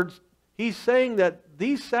other words, he's saying that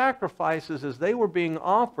these sacrifices, as they were being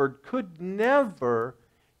offered, could never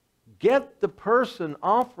get the person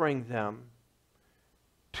offering them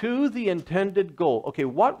to the intended goal. Okay,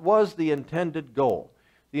 what was the intended goal?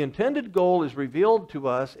 The intended goal is revealed to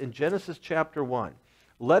us in Genesis chapter 1.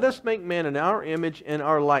 Let us make man in our image and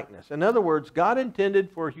our likeness. In other words, God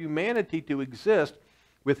intended for humanity to exist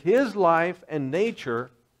with His life and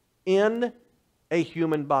nature in a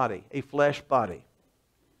human body, a flesh body.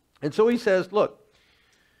 And so He says, look,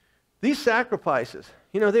 these sacrifices,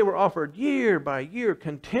 they were offered year by year,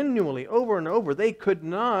 continually, over and over. They could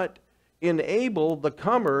not enable the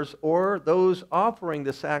comers or those offering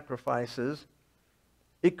the sacrifices.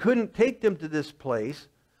 It couldn't take them to this place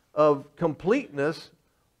of completeness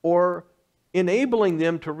or enabling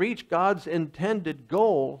them to reach God's intended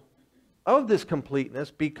goal of this completeness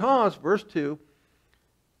because, verse 2,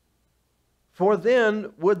 for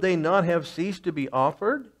then would they not have ceased to be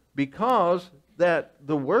offered, because that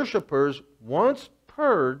the worshipers, once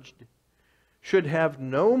purged, should have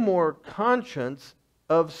no more conscience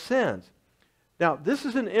of sins. Now, this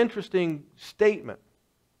is an interesting statement.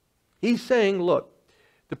 He's saying, look,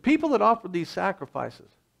 the people that offered these sacrifices,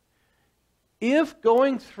 if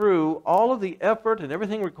going through all of the effort and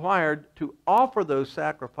everything required to offer those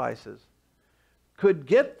sacrifices could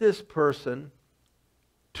get this person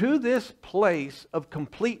to this place of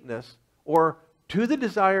completeness or to the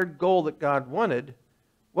desired goal that God wanted,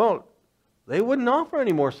 well, they wouldn't offer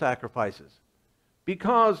any more sacrifices.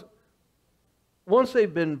 Because once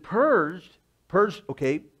they've been purged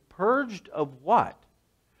of what?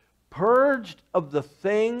 Purged of the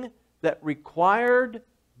thing that required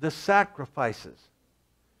the sacrifices.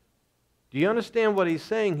 Do you understand what he's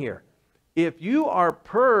saying here? If you are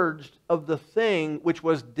purged of the thing which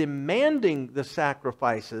was demanding the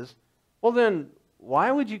sacrifices, well then,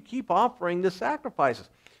 why would you keep offering the sacrifices?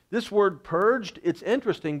 This word purged, it's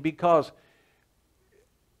interesting because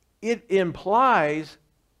it implies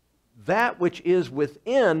that which is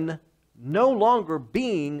within no longer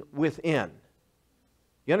being within.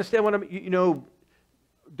 You understand what I mean?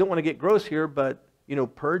 Don't want to get gross here, but,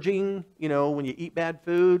 purging, when you eat bad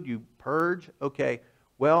food, you purge. Okay,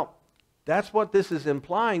 well, that's what this is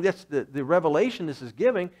implying. That's the revelation this is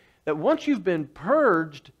giving, that once you've been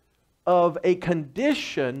purged of a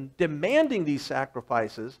condition demanding these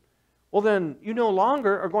sacrifices, well then you no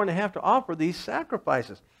longer are going to have to offer these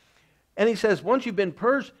sacrifices. And he says once you've been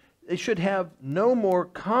purged, they should have no more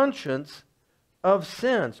conscience of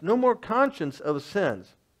sins. No more conscience of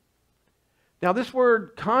sins. Now this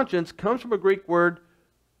word conscience comes from a Greek word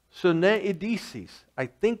suneidesis. I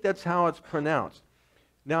think that's how it's pronounced.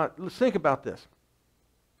 Now let's think about this.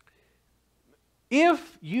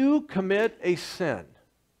 If you commit a sin,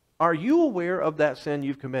 are you aware of that sin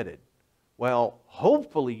you've committed? Well,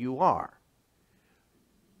 hopefully you are.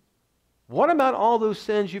 What about all those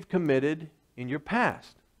sins you've committed in your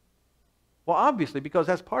past? Well, obviously, because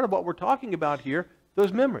that's part of what we're talking about here,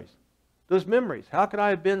 those memories. Those memories. How could I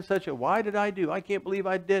have been such a, why did I do? I can't believe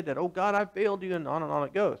I did that. Oh God, I failed you, and on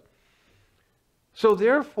it goes. So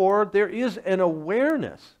therefore, there is an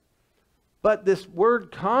awareness. But this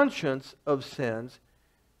word conscience of sins,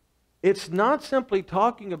 it's not simply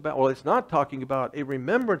talking about, well, it's not talking about a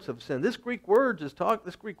remembrance of sin. This Greek word is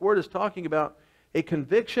talking about a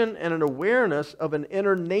conviction and an awareness of an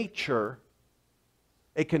inner nature.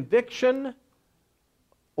 A conviction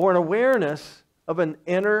or an awareness of an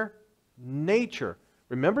inner nature.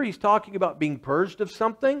 Remember, he's talking about being purged of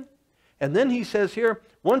something. And then he says here,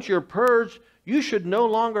 once you're purged, you should no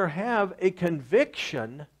longer have a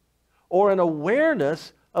conviction or an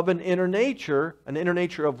awareness of an inner nature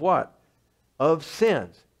of what? Of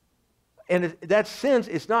sins. And that sins,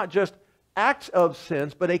 it's not just acts of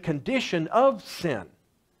sins, but a condition of sin.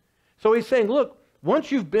 So he's saying, look,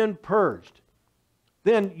 once you've been purged,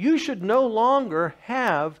 then you should no longer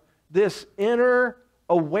have this inner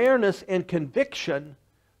awareness and conviction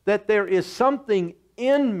that there is something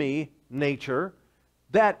in me, nature,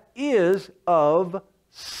 that is of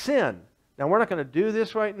sin. Now, we're not going to do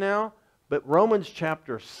this right now, but Romans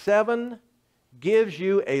chapter 7 gives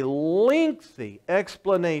you a lengthy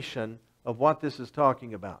explanation of what this is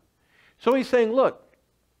talking about. So he's saying, look,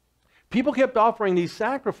 people kept offering these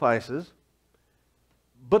sacrifices,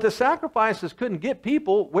 but the sacrifices couldn't get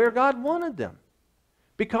people where God wanted them.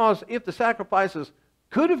 Because if the sacrifices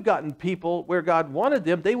could have gotten people where God wanted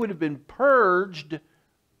them, they would have been purged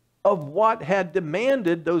of what had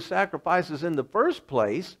demanded those sacrifices in the first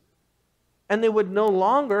place, and they would no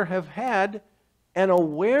longer have had an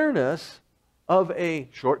awareness of a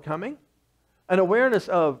shortcoming, an awareness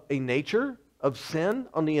of a nature of sin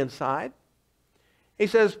on the inside. He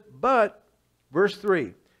says, but, verse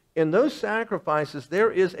 3, in those sacrifices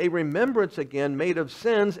there is a remembrance again made of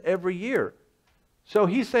sins every year. So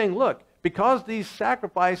he's saying, look, because these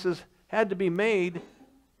sacrifices had to be made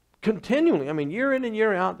continually, I mean, year in and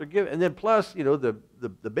year out, they're given, and then plus,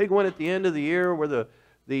 the big one at the end of the year where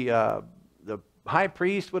the high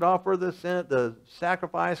priest would offer the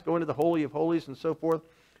sacrifice, go into the Holy of Holies and so forth.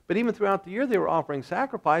 But even throughout the year, they were offering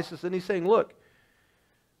sacrifices, and he's saying, look,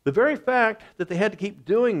 the very fact that they had to keep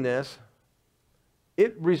doing this,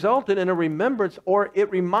 it resulted in a remembrance, or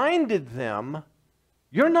it reminded them,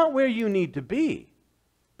 you're not where you need to be.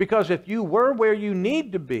 Because if you were where you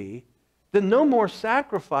need to be, then no more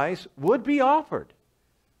sacrifice would be offered.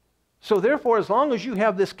 So therefore, as long as you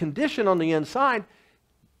have this condition on the inside,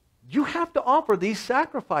 you have to offer these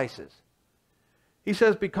sacrifices. He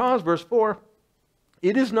says, because, verse 4,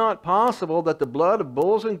 it is not possible that the blood of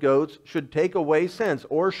bulls and goats should take away sins,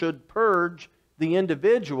 or should purge the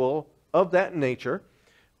individual of that nature.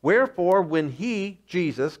 Wherefore, when he,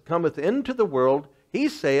 Jesus, cometh into the world, he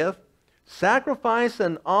saith, sacrifice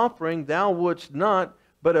and offering thou wouldst not,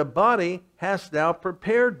 but a body hast thou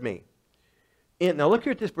prepared me. Now look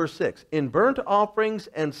here at this verse 6. In burnt offerings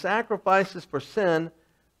and sacrifices for sin,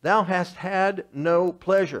 thou hast had no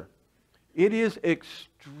pleasure. It is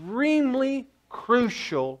extremely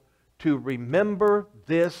crucial to remember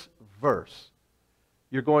this verse.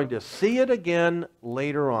 You're going to see it again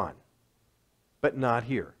later on, but not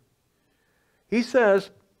here. He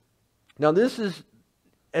says, now this is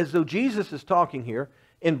as though Jesus is talking here,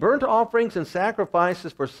 in burnt offerings and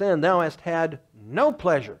sacrifices for sin, thou hast had no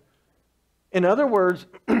pleasure. In other words,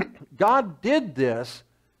 God did this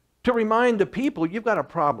to remind the people, you've got a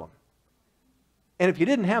problem. And if you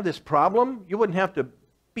didn't have this problem, you wouldn't have to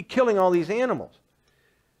be killing all these animals.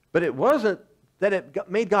 But it wasn't that it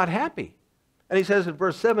made God happy. And he says in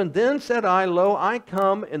verse 7, then said I, lo, I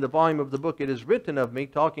come, in the volume of the book it is written of me,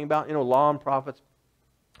 talking about, law and prophets,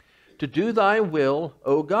 to do thy will,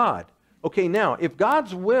 O God. Okay, now, if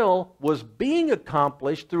God's will was being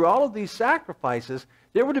accomplished through all of these sacrifices,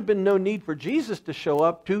 there would have been no need for Jesus to show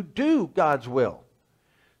up to do God's will.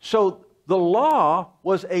 So the law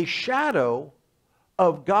was a shadow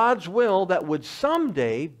of God's will that would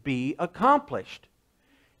someday be accomplished.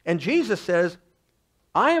 And Jesus says,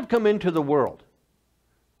 I have come into the world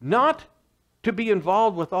not to be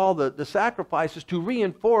involved with all the sacrifices to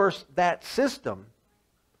reinforce that system,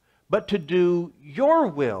 but to do your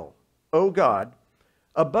will, O God.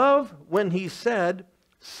 Above, when he said,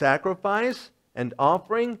 sacrifice and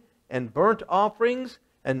offering and burnt offerings,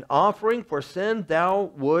 an offering for sin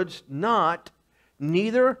thou wouldst not,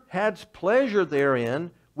 neither hadst pleasure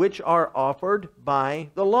therein, which are offered by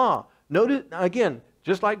the law. Notice, again,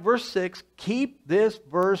 just like verse 6, keep this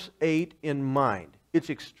verse 8 in mind. It's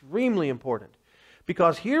extremely important.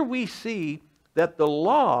 Because here we see that the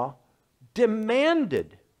law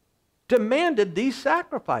demanded these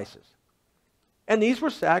sacrifices. And these were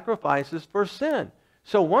sacrifices for sin.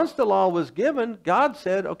 So once the law was given, God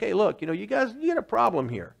said, okay, look, you guys, you got a problem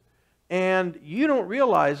here. And you don't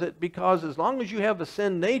realize it because as long as you have a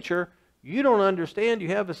sin nature, you don't understand you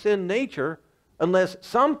have a sin nature unless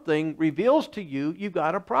something reveals to you you've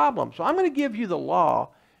got a problem. So I'm going to give you the law,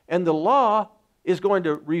 and the law is going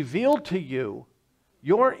to reveal to you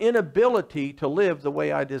your inability to live the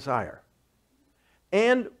way I desire.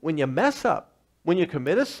 And when you mess up, when you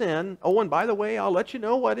commit a sin, oh, and by the way, I'll let you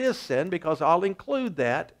know what is sin because I'll include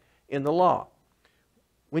that in the law.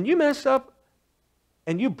 When you mess up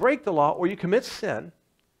and you break the law or you commit sin,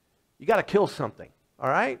 you got to kill something, all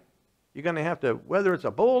right? You're going to have to, whether it's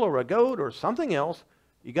a bull or a goat or something else,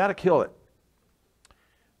 you got to kill it.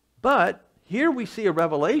 But here we see a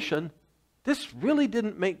revelation. This really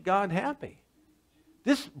didn't make God happy.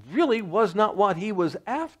 This really was not what he was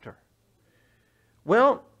after.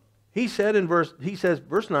 Well, he said verse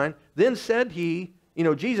 9, then said he,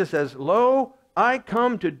 Jesus says, lo, I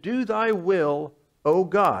come to do thy will, O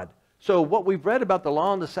God. So what we've read about the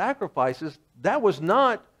law and the sacrifices, that was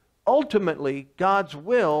not ultimately God's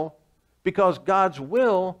will, because God's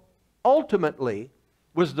will ultimately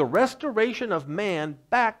was the restoration of man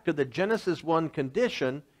back to the Genesis 1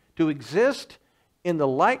 condition to exist in the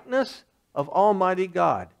likeness of Almighty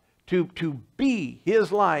God, to be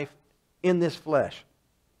his life in this flesh.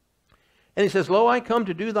 And he says, lo, I come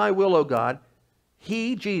to do thy will, O God.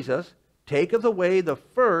 He, Jesus, taketh away the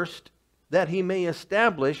first, that he may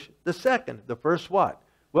establish the second. The first what?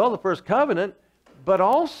 Well, the first covenant, but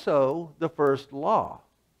also the first law.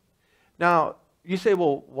 Now, you say,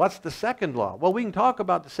 well, what's the second law? Well, we can talk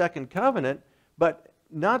about the second covenant, but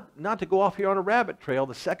not to go off here on a rabbit trail.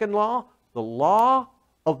 The second law, the law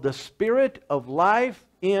of the Spirit of life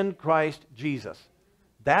in Christ Jesus.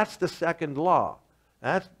 That's the second law.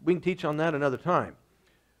 We can teach on that another time.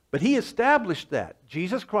 But he established that,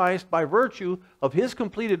 Jesus Christ, by virtue of his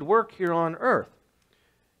completed work here on earth.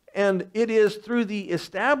 And it is through the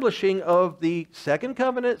establishing of the second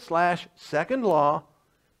covenant / second law,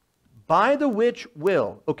 by the which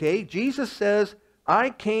will, okay, Jesus says, I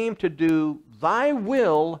came to do thy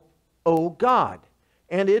will, O God.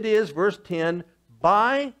 And it is, verse 10,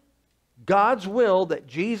 by God's will that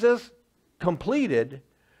Jesus completed,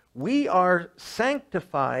 we are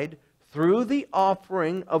sanctified through the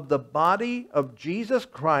offering of the body of Jesus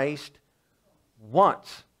Christ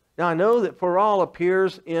once. Now I know that for all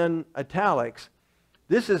appears in italics.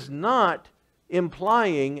 This is not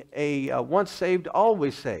implying a once saved,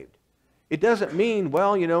 always saved. It doesn't mean,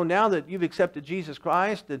 well, now that you've accepted Jesus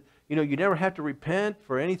Christ, that you never have to repent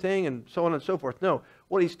for anything and so on and so forth. No,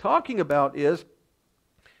 what he's talking about is,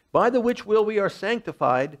 by the which will we are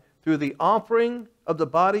sanctified through the offering of the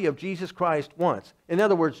body of Jesus Christ once. In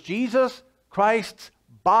other words, Jesus Christ's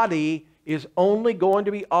body is only going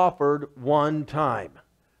to be offered one time.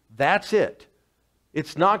 That's it.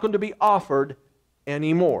 It's not going to be offered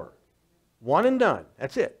anymore. One and done.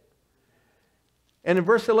 That's it. And in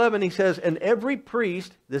verse 11 he says, and every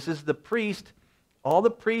priest, this is the priest, all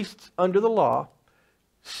the priests under the law,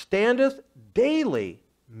 standeth daily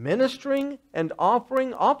ministering and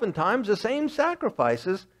offering oftentimes the same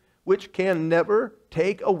sacrifices, which can never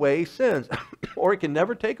take away sins. Or it can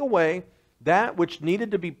never take away that which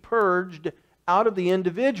needed to be purged out of the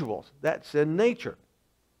individuals. That's sin nature.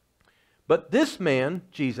 But this man,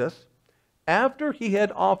 Jesus, after he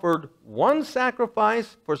had offered one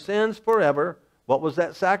sacrifice for sins forever, what was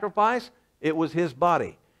that sacrifice? It was his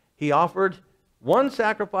body. He offered one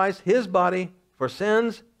sacrifice, his body, for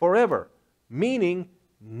sins forever, meaning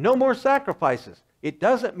no more sacrifices. It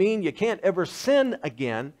doesn't mean you can't ever sin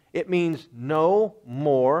again. It means no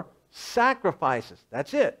more sacrifices.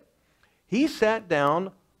 That's it. He sat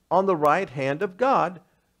down on the right hand of God,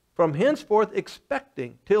 from henceforth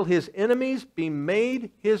expecting till his enemies be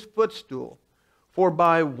made his footstool. For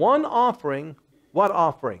by one offering, what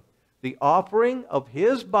offering? The offering of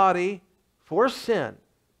his body for sin,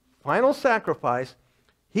 final sacrifice,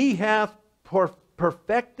 he hath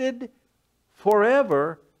perfected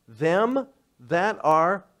forever them that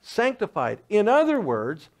are sanctified. In other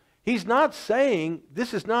words, he's not saying,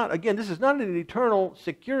 this is not an eternal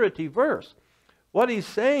security verse. What he's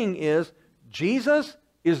saying is, Jesus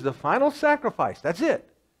is the final sacrifice. That's it.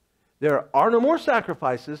 There are no more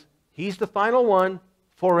sacrifices. He's the final one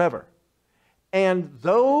forever. And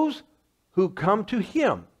those who come to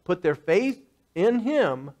him, put their faith in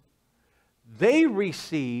him, they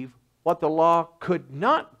receive what the law could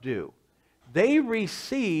not do. They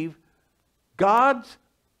receive God's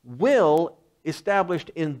will established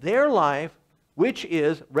in their life, which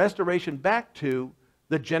is restoration back to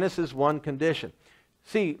the Genesis 1 condition.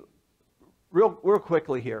 See, real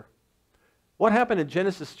quickly here, what happened in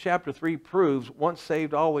Genesis chapter 3 proves once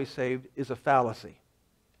saved, always saved is a fallacy.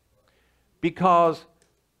 Because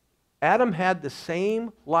Adam had the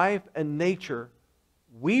same life and nature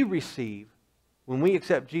we receive when we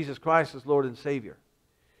accept Jesus Christ as Lord and Savior.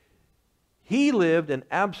 He lived in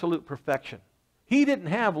absolute perfection. He didn't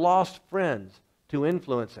have lost friends to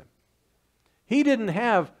influence him. He didn't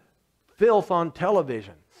have filth on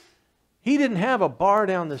television. He didn't have a bar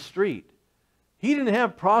down the street. He didn't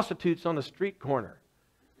have prostitutes on the street corner.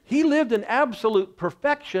 He lived in absolute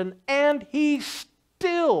perfection, and he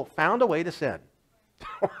still found a way to sin.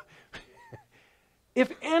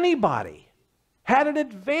 If anybody had an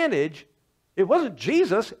advantage, it wasn't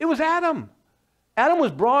Jesus, it was Adam. Adam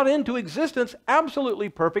was brought into existence absolutely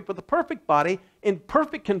perfect, with a perfect body, in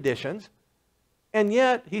perfect conditions, and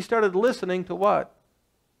yet he started listening to what?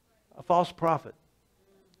 A false prophet.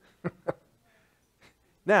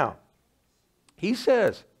 Now, he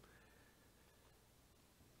says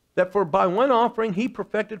that for by one offering he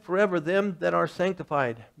perfected forever them that are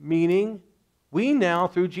sanctified, meaning we now,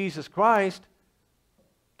 through Jesus Christ,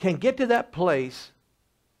 can get to that place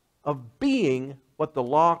of being what the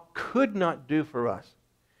law could not do for us.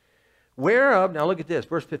 Whereof, now look at this,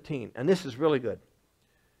 verse 15, and this is really good.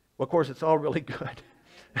 Well, of course, it's all really good.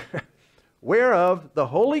 Whereof the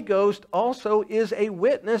Holy Ghost also is a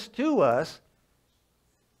witness to us.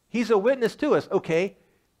 He's a witness to us. Okay,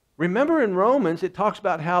 remember in Romans it talks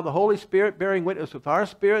about how the Holy Spirit bearing witness with our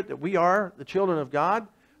spirit that we are the children of God.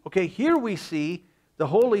 Okay, here we see the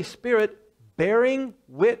Holy Spirit bearing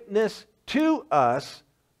witness to us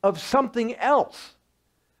of something else.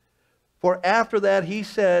 For after that he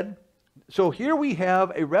said, so here we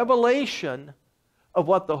have a revelation of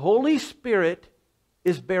what the Holy Spirit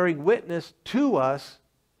is bearing witness to us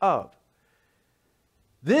of.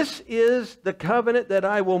 This is the covenant that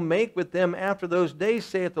I will make with them after those days,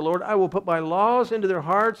 saith the Lord. I will put my laws into their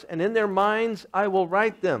hearts, and in their minds I will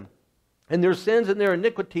write them. And their sins and their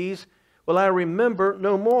iniquities will I remember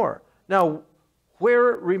no more. Now, where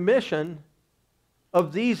remission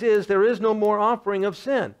of these is, there is no more offering of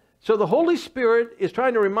sin. So the Holy Spirit is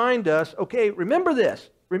trying to remind us, okay, remember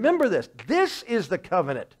this. Remember this. This is the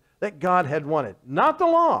covenant that God had wanted, not the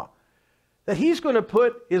law. That he's going to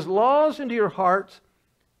put his laws into your hearts,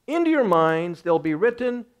 into your minds. They'll be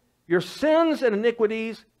written. Your sins and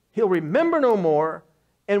iniquities he'll remember no more.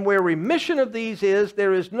 And where remission of these is,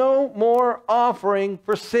 there is no more offering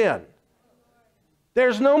for sin.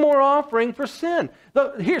 There's no more offering for sin.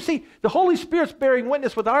 Here, see, the Holy Spirit's bearing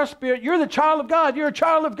witness with our spirit. You're the child of God. You're a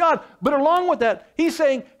child of God. But along with that, he's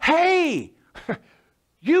saying, hey,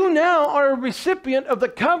 you now are a recipient of the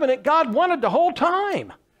covenant God wanted the whole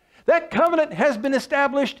time. That covenant has been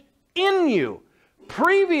established in you.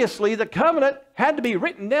 Previously, the covenant had to be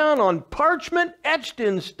written down on parchment, etched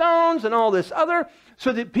in stones, and all this other,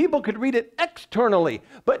 so that people could read it externally.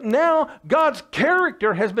 But now, God's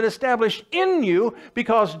character has been established in you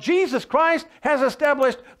because Jesus Christ has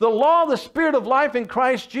established the law of the Spirit of life in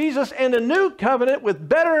Christ Jesus and a new covenant with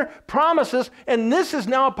better promises, and this is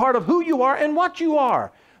now a part of who you are and what you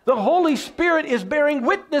are. The Holy Spirit is bearing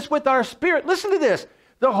witness with our spirit. Listen to this.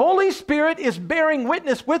 The Holy Spirit is bearing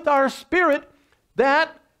witness with our spirit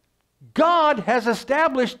that God has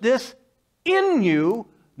established this in you,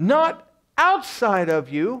 not outside of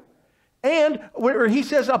you. And where he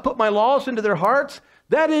says, I'll put my laws into their hearts,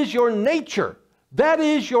 that is your nature. That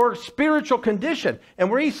is your spiritual condition. And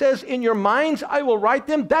where he says, in your minds I will write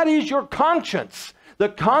them, that is your conscience, the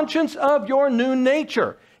conscience of your new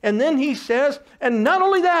nature. And then he says, and not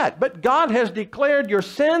only that, but God has declared your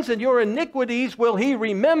sins and your iniquities will he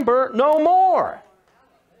remember no more.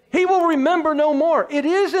 He will remember no more. It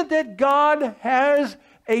isn't that God has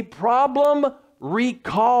a problem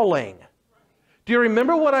recalling. Do you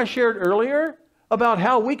remember what I shared earlier about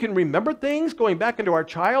how we can remember things going back into our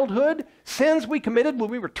childhood, sins we committed when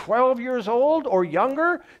we were 12 years old or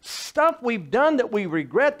younger, stuff we've done that we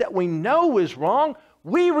regret, that we know is wrong?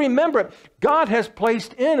 We remember it. God has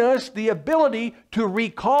placed in us the ability to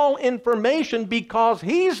recall information because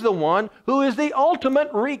he's the one who is the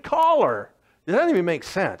ultimate recaller. Does that even make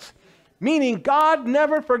sense? Meaning God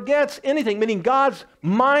never forgets anything, meaning God's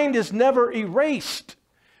mind is never erased.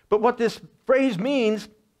 But what this phrase means,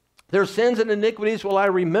 their sins and iniquities will I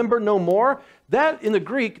remember no more. That, in the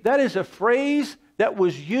Greek, that is a phrase that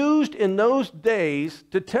was used in those days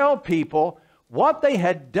to tell people what they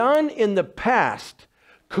had done in the past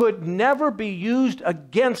could never be used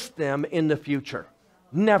against them in the future.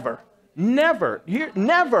 Never. Never.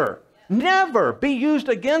 Never. Never be used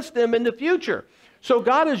against them in the future. So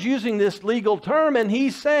God is using this legal term, and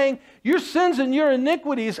he's saying, your sins and your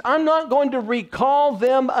iniquities, I'm not going to recall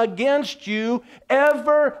them against you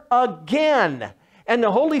ever again. And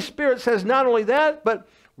the Holy Spirit says not only that, but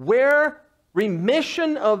where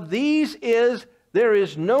remission of these is, there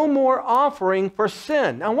is no more offering for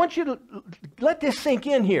sin. Now I want you to let this sink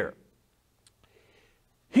in here.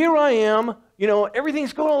 Here I am,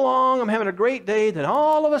 everything's going along, I'm having a great day, then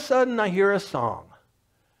all of a sudden I hear a song.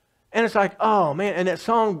 And it's like, oh man, and that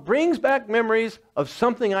song brings back memories of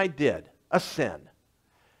something I did, a sin.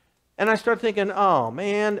 And I start thinking, oh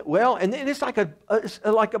man, well, and it's like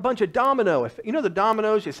a bunch of domino. You know the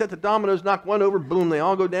dominoes, you set the dominoes, knock one over, boom, they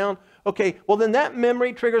all go down. Okay, well then that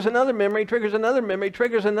memory triggers another memory, triggers another memory,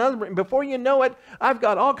 triggers another memory. Before you know it, I've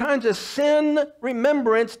got all kinds of sin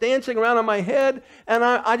remembrance dancing around in my head, and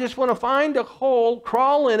I just want to find a hole,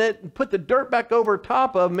 crawl in it, and put the dirt back over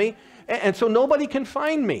top of me, and so nobody can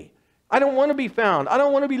find me. I don't want to be found. I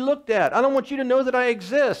don't want to be looked at. I don't want you to know that I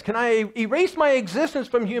exist. Can I erase my existence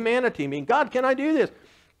from humanity? I mean, God, can I do this?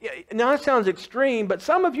 Now, that sounds extreme, but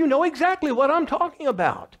some of you know exactly what I'm talking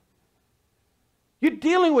about. You're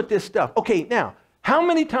dealing with this stuff. Okay, now, how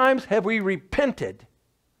many times have we repented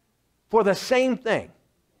for the same thing?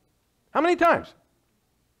 How many times?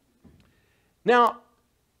 Now,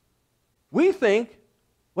 we think,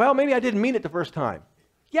 well, maybe I didn't mean it the first time.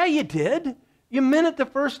 Yeah, you did. You meant it the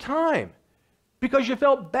first time because you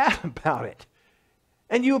felt bad about it.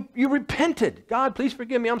 And you repented. God, please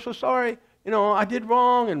forgive me. I'm so sorry. I did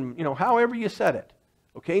wrong, and, however you said it.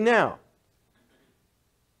 Okay, now,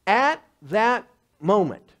 at that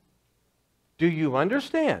moment, do you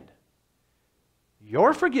understand?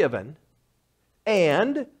 You're forgiven,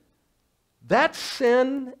 and that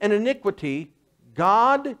sin and iniquity,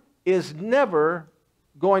 God is never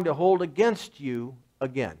going to hold against you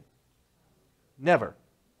again. Never.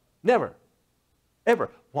 Never. Ever.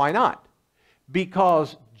 Why not?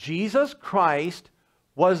 Because Jesus Christ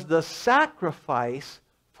was the sacrifice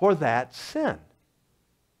for that sin.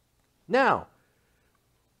 Now,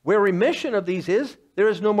 where remission of these is, there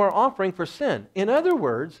is no more offering for sin. In other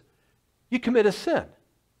words, you commit a sin.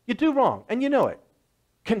 You do wrong, and you know it.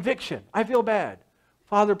 Conviction. I feel bad.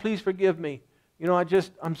 Father, please forgive me.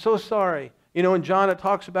 I'm so sorry. In John it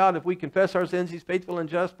talks about if we confess our sins, he's faithful and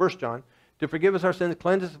just, 1 John, to forgive us our sins,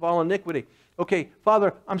 cleanse us of all iniquity. Okay,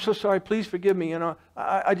 Father, I'm so sorry. Please forgive me.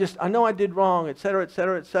 I know I did wrong, etc.,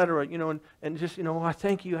 etc., etc. And just, I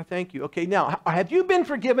thank you. I thank you. Okay, now, have you been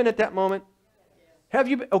forgiven at that moment? Have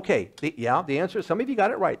you been? Okay, the answer, some of you got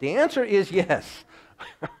it right. The answer is yes.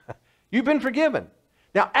 You've been forgiven.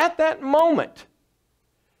 Now, at that moment,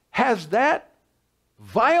 has that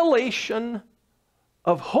violation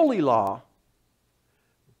of holy law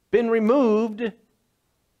been removed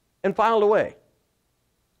and filed away?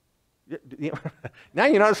 Now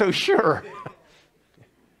you're not so sure.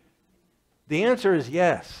 The answer is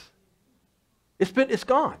yes. It's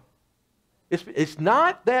gone. It's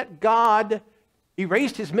not that God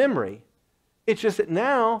erased his memory. It's just that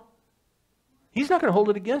now he's not going to hold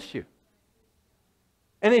it against you.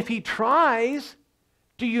 And if he tries,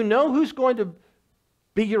 do you know who's going to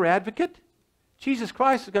be your advocate? Jesus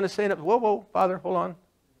Christ is going to say, whoa, Father, hold on.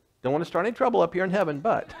 Don't want to start any trouble up here in heaven,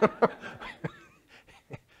 but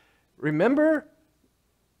remember,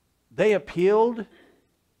 they appealed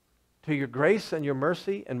to your grace and your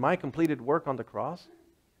mercy and my completed work on the cross?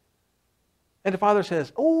 And the Father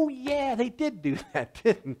says, oh yeah, they did do that,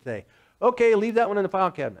 didn't they? Okay, leave that one in the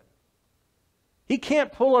file cabinet. He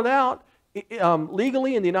can't pull it out.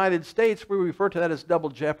 Legally in the United States, we refer to that as double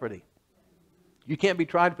jeopardy. You can't be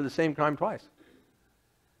tried for the same crime twice.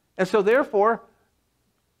 And so therefore,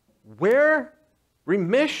 where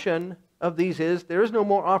remission of these is, there is no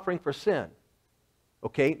more offering for sin.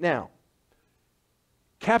 Okay, now,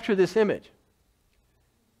 capture this image.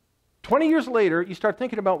 20 years later, you start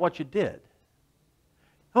thinking about what you did.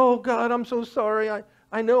 Oh, God, I'm so sorry.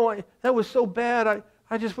 I know that was so bad.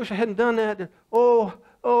 I just wish I hadn't done that. Oh,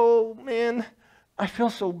 man, I feel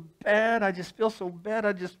so bad. I just feel so bad.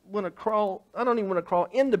 I just want to crawl. I don't even want to crawl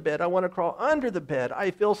into bed. I want to crawl under the bed.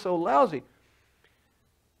 I feel so lousy.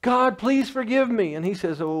 God, please forgive me. And he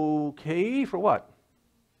says, okay, for what?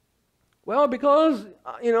 Well, because,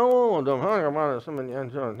 he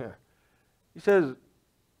says,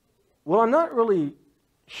 well, I'm not really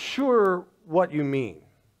sure what you mean.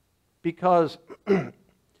 Because,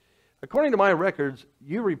 according to my records,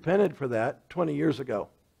 you repented for that 20 years ago.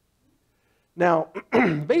 Now,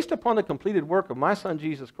 based upon the completed work of my Son,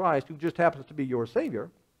 Jesus Christ, who just happens to be your Savior,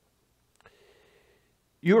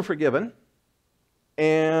 you are forgiven.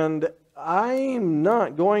 And I'm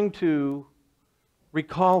not going to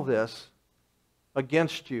recall this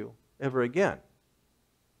against you ever again.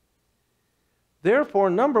 Therefore,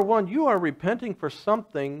 number one, you are repenting for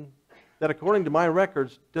something that, according to my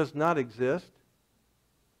records, does not exist.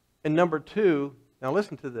 And number two, now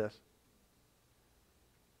listen to this.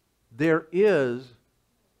 There is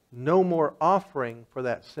no more offering for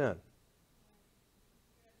that sin.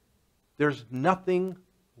 There's nothing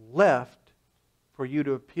left for you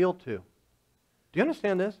to appeal to. Do you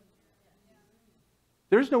understand this?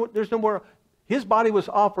 There's no more. His body was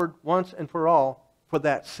offered once and for all for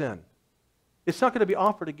that sin. It's not going to be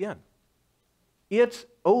offered again. It's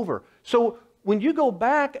over. So when you go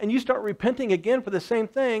back and you start repenting again for the same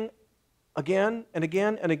thing, again and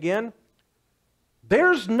again and again,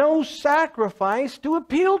 there's no sacrifice to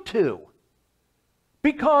appeal to.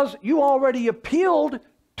 Because you already appealed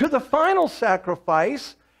to the final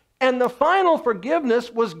sacrifice, and the final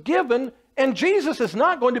forgiveness was given, and Jesus is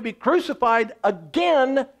not going to be crucified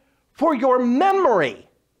again for your memory.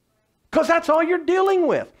 Because that's all you're dealing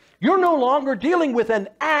with. You're no longer dealing with an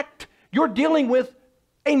act, you're dealing with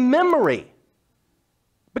a memory.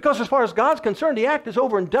 Because as far as God's concerned, the act is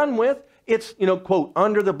over and done with. It's, quote,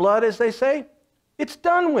 under the blood, as they say. It's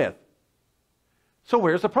done with. So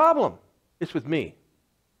where's the problem? It's with me.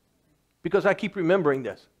 Because I keep remembering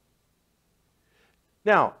this.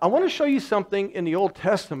 Now, I want to show you something in the Old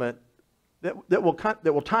Testament that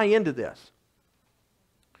will tie into this.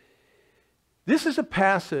 This is a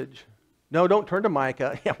passage. No, don't turn to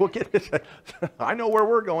Micah. Yeah, we'll get this. I know where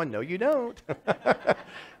we're going. No, you don't.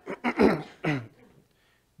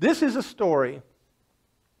 This is a story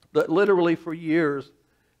that literally for years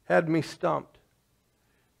had me stumped.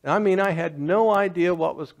 I mean, I had no idea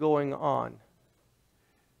what was going on.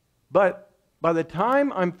 But by the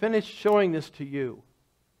time I'm finished showing this to you,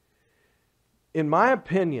 in my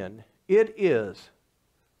opinion, it is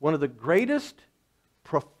one of the greatest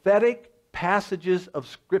prophetic passages of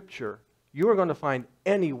Scripture you are going to find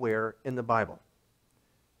anywhere in the Bible.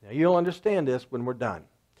 Now, you'll understand this when we're done.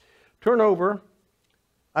 Turn over.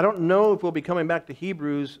 I don't know if we'll be coming back to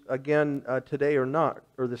Hebrews again today or not,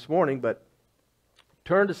 or this morning, but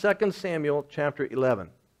turn to 2 Samuel chapter 11.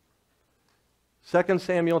 2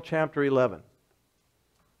 Samuel chapter 11.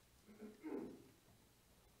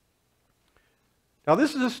 Now,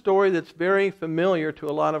 this is a story that's very familiar to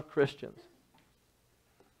a lot of Christians.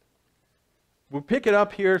 We'll pick it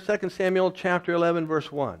up here, 2 Samuel chapter 11, verse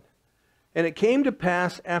 1. And it came to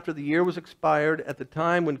pass after the year was expired, at the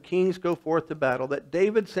time when kings go forth to battle, that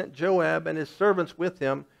David sent Joab and his servants with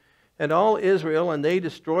him, and all Israel, and they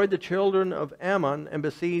destroyed the children of Ammon and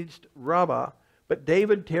besieged Rabbah. But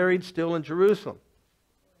David tarried still in Jerusalem.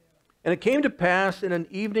 And it came to pass in an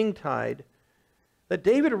evening tide that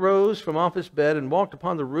David arose from off his bed and walked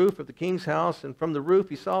upon the roof of the king's house, and from the roof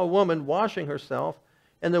he saw a woman washing herself,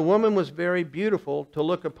 and the woman was very beautiful to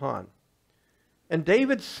look upon. And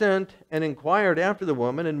David sent and inquired after the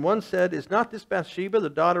woman, and one said, Is not this Bathsheba, the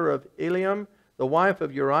daughter of Eliam, the wife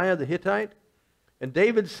of Uriah the Hittite? And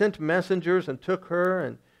David sent messengers and took her,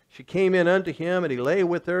 and she came in unto him, and he lay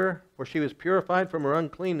with her, for she was purified from her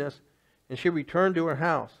uncleanness, and she returned to her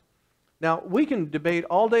house. Now, we can debate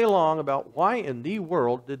all day long about why in the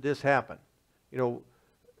world did this happen.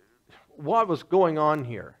 What was going on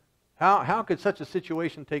here? How could such a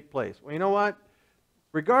situation take place? Well, you know what?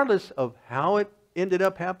 Regardless of how it ended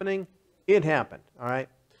up happening, it happened, all right?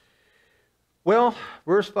 Well,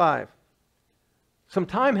 verse 5. Some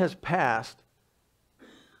time has passed,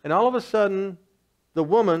 and all of a sudden, the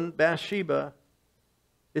woman, Bathsheba,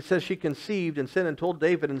 it says she conceived and sent and told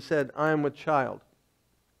David and said, I am with child.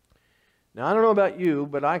 Now, I don't know about you,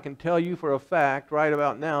 but I can tell you for a fact right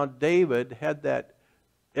about now, David had that,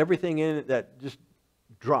 everything in it that just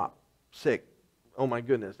dropped, sick. Oh my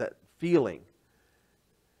goodness, that feeling.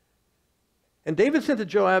 And David sent to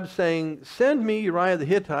Joab saying, send me Uriah the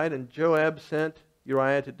Hittite. And Joab sent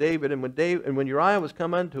Uriah to David. And when Uriah was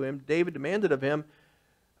come unto him, David demanded of him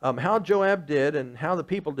how Joab did and how the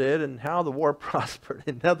people did and how the war prospered.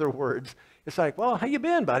 In other words, it's like, well, how you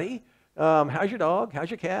been, buddy? How's your dog?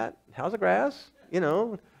 How's your cat? How's the grass? You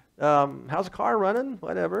know, how's the car running?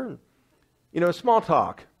 Whatever. You know, small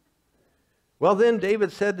talk. Well, then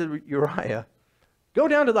David said to Uriah, go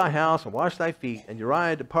down to thy house and wash thy feet. And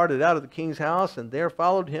Uriah departed out of the king's house, and there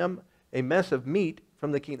followed him a mess of meat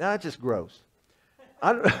from the king. Now, that's just gross.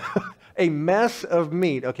 A mess of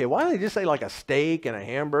meat. Okay, why don't they just say like a steak and a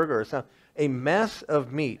hamburger or something? A mess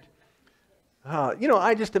of meat. You know,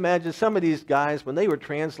 I just imagine some of these guys, when they were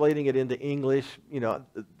translating it into English, you know,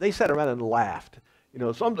 they sat around and laughed. You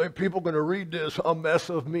know, someday people are going to read this, a mess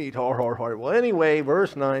of meat. Har, har, har. Well, anyway,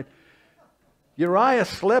 verse 9. Uriah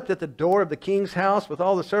slept at the door of the king's house with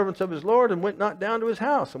all the servants of his lord and went not down to his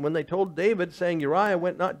house. And when they told David, saying, Uriah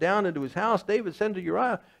went not down into his house, David said to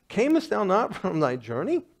Uriah, camest thou not from thy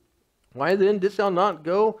journey? Why then didst thou not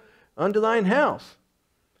go unto thine house?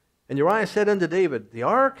 And Uriah said unto David, the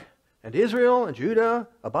ark and Israel and Judah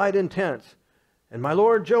abide in tents. And my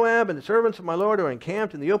lord Joab and the servants of my lord are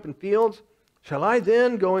encamped in the open fields. Shall I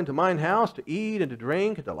then go into mine house to eat and to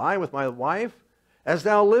drink and to lie with my wife? As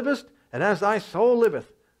thou livest, and as thy soul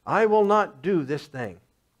liveth, I will not do this thing.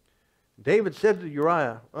 David said to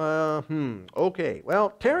Uriah, okay, well,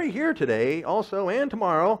 tarry here today also, and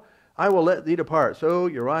tomorrow I will let thee depart. So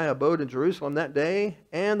Uriah abode in Jerusalem that day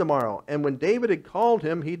and the morrow. And when David had called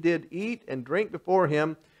him, he did eat and drink before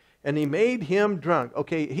him, and he made him drunk.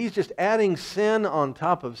 Okay, he's just adding sin on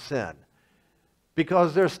top of sin.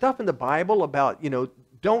 Because there's stuff in the Bible about, you know,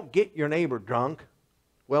 don't get your neighbor drunk.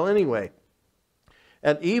 Well, anyway.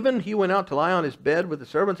 And even he went out to lie on his bed with the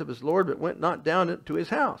servants of his lord, but went not down to his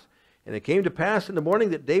house. And it came to pass in the morning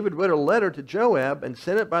that David wrote a letter to Joab and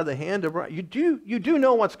sent it by the hand of Uriah. You do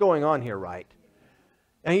know what's going on here, right?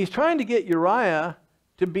 And he's trying to get Uriah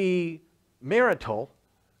to be marital,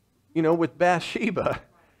 you know, with Bathsheba,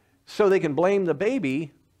 so they can blame the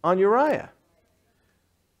baby on Uriah.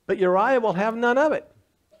 But Uriah will have none of it.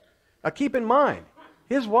 Now keep in mind,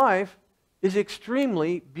 his wife is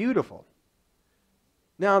extremely beautiful.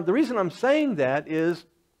 Now, the reason I'm saying that is,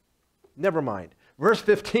 never mind. Verse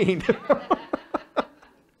 15.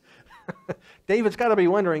 David's got to be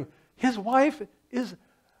wondering, his wife is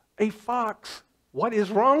a fox. What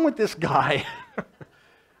is wrong with this guy?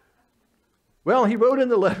 Well, he wrote in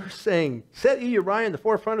the letter saying, set ye Uriah in the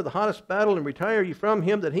forefront of the hottest battle, and retire ye from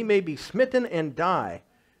him, that he may be smitten and die.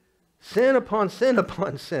 Sin upon sin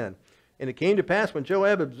upon sin. And it came to pass when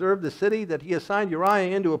Joab observed the city that he assigned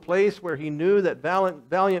Uriah into a place where he knew that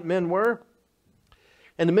valiant men were.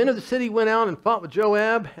 And the men of the city went out and fought with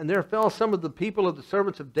Joab, and there fell some of the people of the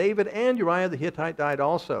servants of David, and Uriah the Hittite died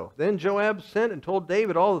also. Then Joab sent and told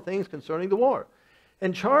David all the things concerning the war,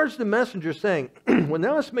 and charged the messenger, saying, when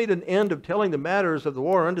thou hast made an end of telling the matters of the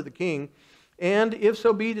war unto the king, and if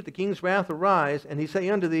so be that the king's wrath arise, and he say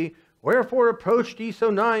unto thee, wherefore approached ye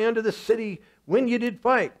so nigh unto the city when ye did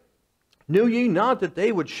fight? Knew ye not that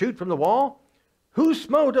they would shoot from the wall? Who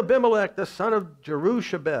smote Abimelech the son of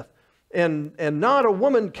Jerushabeth? And not a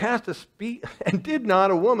woman cast and did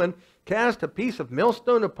not a woman cast a piece of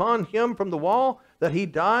millstone upon him from the wall, that he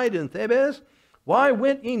died in Thebez? Why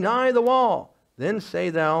went ye nigh the wall? Then say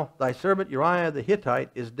thou, thy servant Uriah the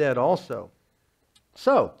Hittite is dead also.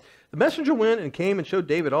 So the messenger went and came and showed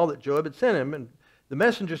David all that Joab had sent him. And the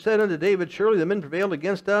messenger said unto David, surely the men prevailed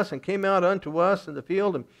against us, and came out unto us in the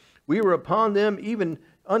field, and we were upon them even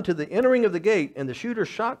unto the entering of the gate, and the shooter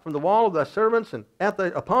shot from the wall of thy servants, and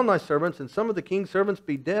upon thy servants, and some of the king's servants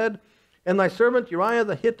be dead, and thy servant Uriah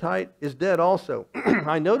the Hittite is dead also.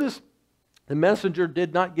 I notice the messenger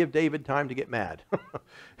did not give David time to get mad.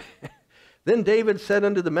 Then David said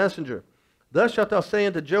unto the messenger, thus shalt thou say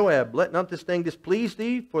unto Joab, let not this thing displease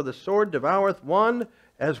thee, for the sword devoureth one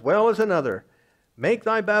as well as another. Make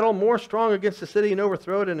thy battle more strong against the city, and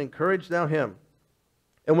overthrow it, and encourage thou him.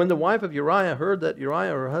 And when the wife of Uriah heard that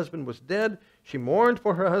Uriah her husband was dead, she mourned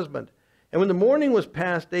for her husband. And when the morning was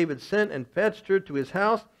past, David sent and fetched her to his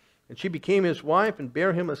house, and she became his wife and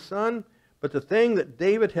bare him a son. But the thing that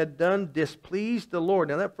David had done displeased the Lord.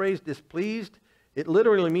 Now that phrase displeased, it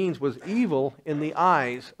literally means was evil in the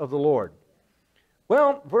eyes of the Lord.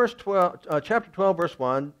 Well, chapter 12, verse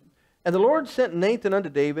 1, And the Lord sent Nathan unto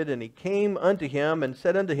David, and he came unto him, and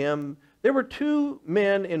said unto him, There were two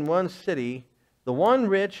men in one city, the one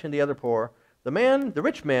rich and the other poor. The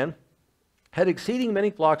rich man, had exceeding many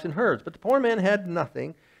flocks and herds, but the poor man had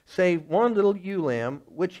nothing, save one little ewe lamb,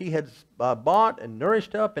 which he had bought and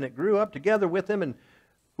nourished up, and it grew up together with him, and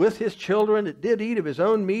with his children. It did eat of his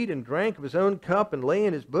own meat, and drank of his own cup, and lay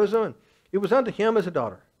in his bosom, and it was unto him as a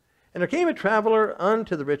daughter. And there came a traveler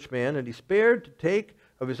unto the rich man, and he spared to take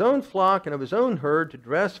of his own flock and of his own herd to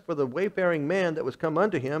dress for the wayfaring man that was come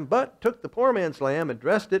unto him, but took the poor man's lamb and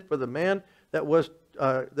dressed it for the man that was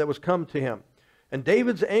come to him. And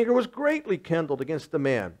David's anger was greatly kindled against the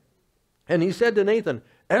man. And he said to Nathan,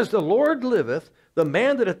 As the Lord liveth, the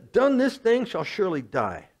man that hath done this thing shall surely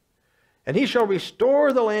die. And he shall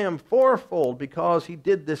restore the lamb fourfold, because he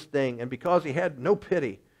did this thing, and because he had no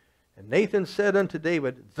pity. And Nathan said unto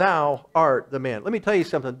David, Thou art the man. Let me tell you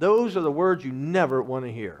something. Those are the words you never want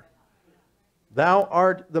to hear. Thou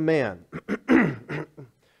art the man.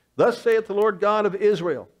 Thus saith the Lord God of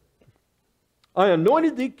Israel, I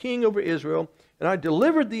anointed thee king over Israel, and I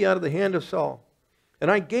delivered thee out of the hand of Saul. And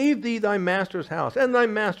I gave thee thy master's house, and thy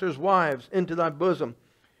master's wives into thy bosom,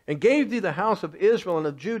 and gave thee the house of Israel and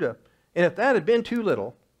of Judah. And if that had been too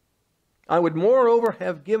little, I would moreover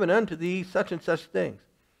have given unto thee such and such things.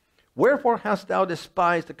 Wherefore hast thou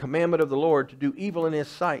despised the commandment of the Lord to do evil in his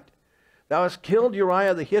sight? Thou hast killed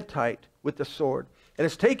Uriah the Hittite with the sword, and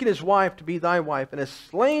hast taken his wife to be thy wife, and hast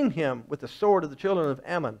slain him with the sword of the children of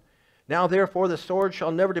Ammon. Now therefore the sword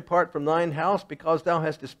shall never depart from thine house, because thou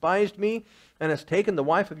hast despised me, and hast taken the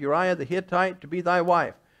wife of Uriah the Hittite to be thy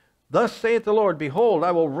wife. Thus saith the Lord, Behold,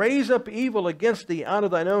 I will raise up evil against thee out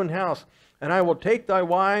of thine own house, and I will take thy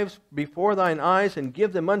wives before thine eyes, and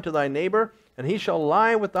give them unto thy neighbor, and he shall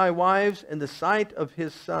lie with thy wives in the sight of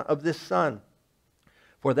his son, of this son.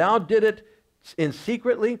 For thou did it in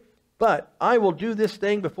secretly, but I will do this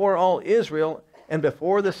thing before all Israel and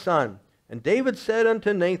before the sun. And David said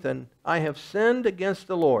unto Nathan, I have sinned against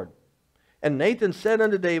the Lord. And Nathan said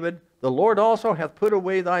unto David, The Lord also hath put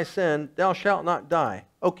away thy sin, thou shalt not die.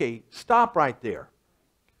 Okay, stop right there.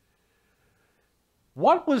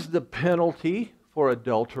 What was the penalty for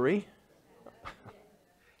adultery?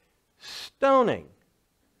 Stoning.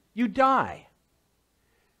 You die.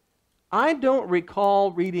 I don't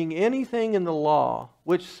recall reading anything in the law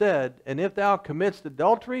which said, And if thou committest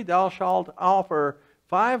adultery, thou shalt offer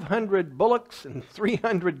 500 bullocks and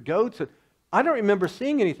 300 goats. I don't remember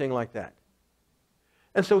seeing anything like that.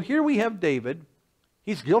 And so here we have David.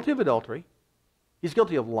 He's guilty of adultery. He's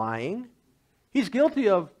guilty of lying. He's guilty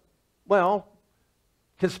of, well,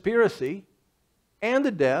 conspiracy and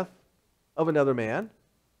the death of another man.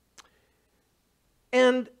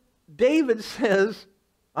 And David says,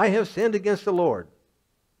 I have sinned against the Lord.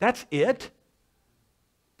 That's it?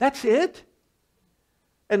 That's it?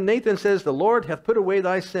 And Nathan says, The Lord hath put away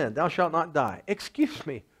thy sin. Thou shalt not die. Excuse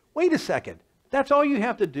me. Wait a second. That's all you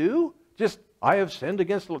have to do? Just, I have sinned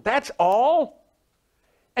against the Lord. That's all?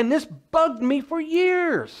 And this bugged me for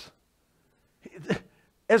years.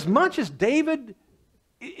 As much as David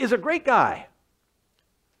is a great guy,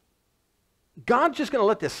 God's just going to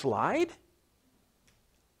let this slide?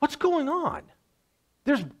 What's going on?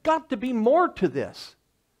 There's got to be more to this.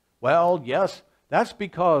 Well, yes, that's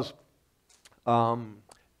because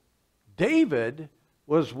David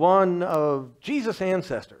was one of Jesus'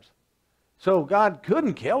 ancestors. So God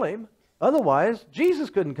couldn't kill him. Otherwise, Jesus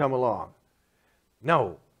couldn't come along.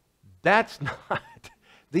 No, that's not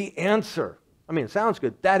the answer. I mean, it sounds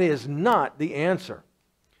good. That is not the answer.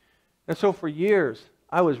 And so for years,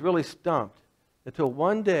 I was really stumped until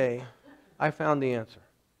one day I found the answer.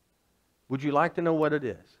 Would you like to know what it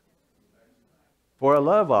is? For a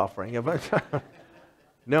love offering.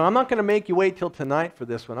 No, I'm not going to make you wait till tonight for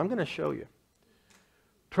this one. I'm going to show you.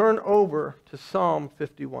 Turn over to Psalm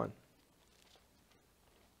 51.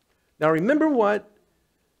 Now remember what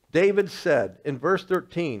David said in verse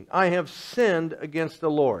 13. I have sinned against the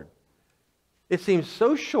Lord. It seems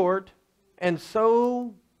so short and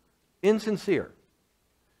so insincere.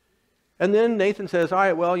 And then Nathan says, all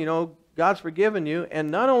right, well, you know, God's forgiven you.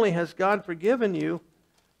 And not only has God forgiven you,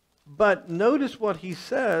 but notice what he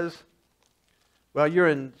says. Well, you're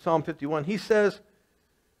in Psalm 51. He says,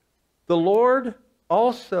 the Lord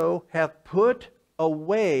also hath put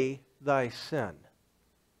away thy sin.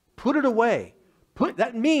 Put it away.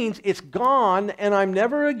 That means it's gone, and I'm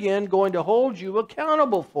never again going to hold you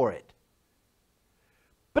accountable for it.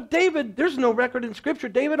 But David, there's no record in Scripture.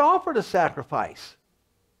 David offered a sacrifice.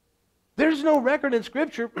 There's no record in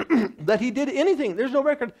Scripture that he did anything. There's no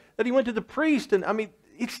record that he went to the priest. And I mean,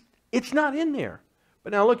 it's not in there.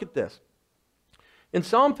 But now look at this. In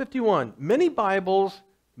Psalm 51, many Bibles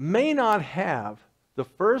may not have the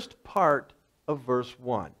first part of verse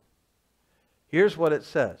 1. Here's what it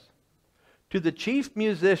says. To the chief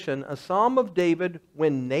musician, a psalm of David,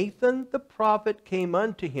 when Nathan the prophet came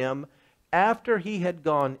unto him after he had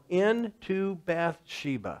gone into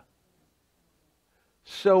Bathsheba.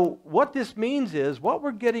 So what this means is, what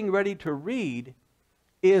we're getting ready to read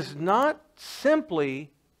is not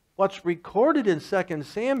simply what's recorded in 2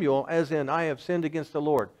 Samuel, as in, I have sinned against the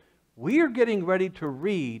Lord. We are getting ready to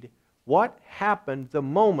read what happened the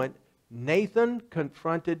moment Nathan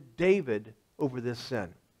confronted David over this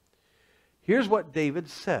sin. Here's what David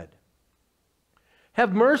said.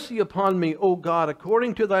 Have mercy upon me, O God,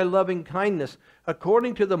 according to thy loving kindness,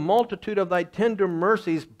 according to the multitude of thy tender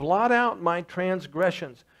mercies, blot out my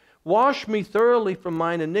transgressions. Wash me thoroughly from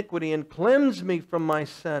mine iniquity, and cleanse me from my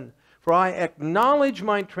sin. For I acknowledge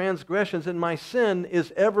my transgressions, and my sin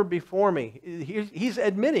is ever before me. He's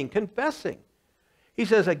admitting, confessing. He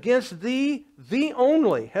says, against thee, thee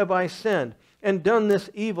only have I sinned, and done this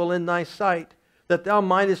evil in thy sight, that thou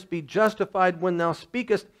mightest be justified when thou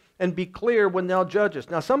speakest, and be clear when thou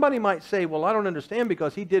judgest. Now somebody might say, well, I don't understand,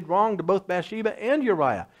 because he did wrong to both Bathsheba and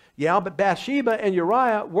Uriah. Yeah, but Bathsheba and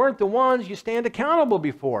Uriah weren't the ones you stand accountable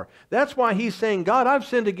before. That's why he's saying, God, I've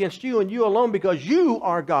sinned against you and you alone, because you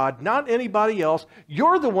are God, not anybody else.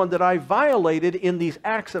 You're the one that I violated in these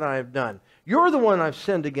acts that I have done. You're the one I've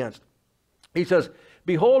sinned against. He says,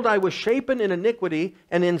 behold, I was shapen in iniquity,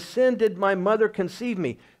 and in sin did my mother conceive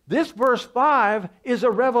me. This verse 5 is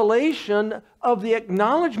a revelation of the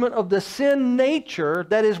acknowledgement of the sin nature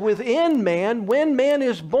that is within man when man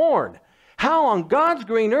is born. How on God's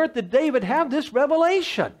green earth did David have this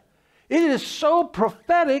revelation? It is so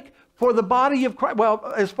prophetic for the body of Christ.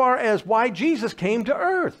 Well, as far as why Jesus came to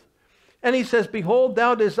earth. And he says, behold,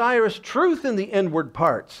 thou desirest truth in the inward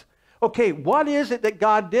parts. Okay, what is it that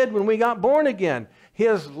God did when we got born again?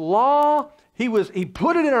 His law, He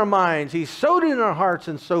put it in our minds. He sowed it in our hearts,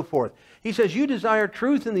 and so forth. He says, you desire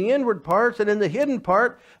truth in the inward parts, and in the hidden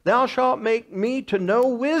part thou shalt make me to know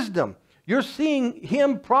wisdom. You're seeing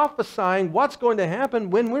him prophesying what's going to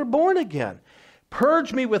happen when we're born again.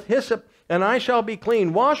 Purge me with hyssop, and I shall be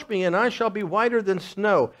clean. Wash me, and I shall be whiter than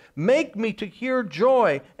snow. Make me to hear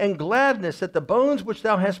joy and gladness, that the bones which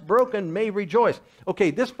thou hast broken may rejoice.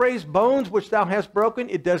 Okay, this phrase, bones which thou hast broken,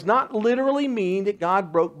 it does not literally mean that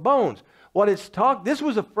God broke bones. This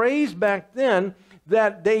was a phrase back then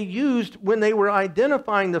that they used when they were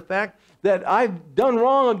identifying the fact that I've done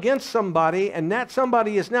wrong against somebody, and that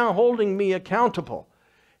somebody is now holding me accountable.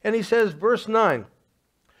 And he says, verse 9,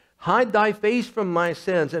 hide thy face from my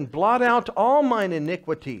sins, and blot out all mine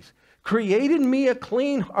iniquities. Create in me a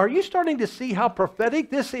clean... Are you starting to see how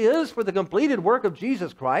prophetic this is for the completed work of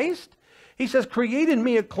Jesus Christ? He says, create in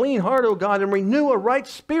me a clean heart, O God, and renew a right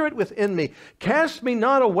spirit within me. Cast me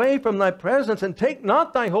not away from thy presence, and take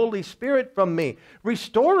not thy Holy Spirit from me.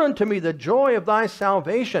 Restore unto me the joy of thy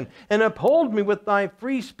salvation, and uphold me with thy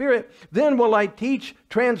free spirit. Then will I teach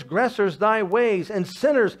transgressors thy ways, and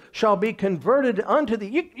sinners shall be converted unto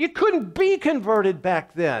thee. You couldn't be converted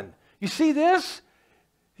back then. You see this?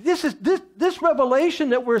 This revelation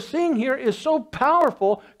that we're seeing here is so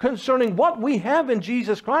powerful concerning what we have in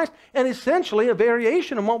Jesus Christ, and essentially a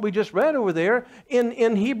variation on what we just read over there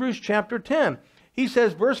in Hebrews chapter 10. He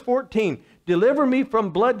says, verse 14, deliver me from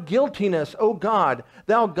blood guiltiness, O God,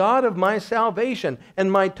 thou God of my salvation,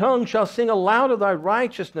 and my tongue shall sing aloud of thy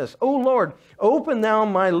righteousness. O Lord, open thou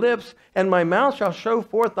my lips, and my mouth shall show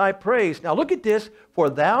forth thy praise. Now look at this. For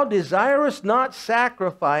thou desirest not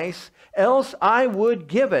sacrifice, else I would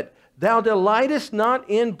give it. Thou delightest not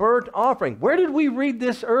in burnt offering. Where did we read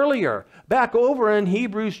this earlier? Back over in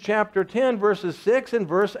Hebrews chapter 10, verses 6 and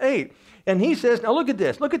verse 8. And he says, now look at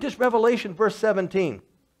this. Look at this revelation, verse 17.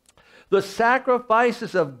 The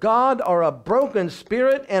sacrifices of God are a broken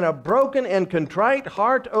spirit, and a broken and contrite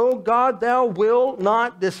heart, O God, thou wilt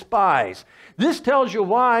not despise. This tells you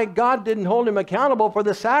why God didn't hold him accountable for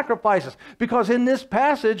the sacrifices. Because in this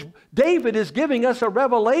passage, David is giving us a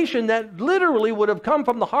revelation that literally would have come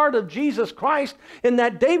from the heart of Jesus Christ, in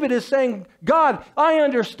that David is saying, God, I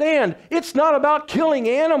understand. It's not about killing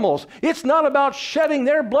animals. It's not about shedding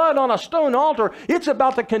their blood on a stone altar. It's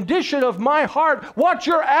about the condition of my heart. What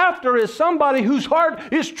you're after is somebody whose heart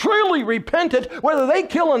is truly repentant, whether they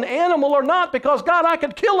kill an animal or not, because God, I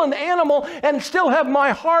could kill an animal and still have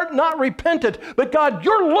my heart not repentant. But God,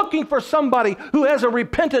 you're looking for somebody who has a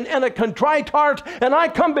repentant and a contrite heart, and I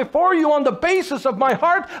come before you on the basis of my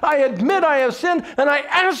heart. I admit I have sinned, and I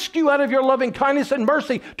ask you out of your loving kindness and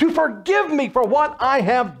mercy to forgive me for what I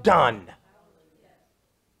have done.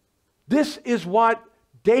 This is what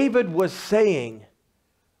David was saying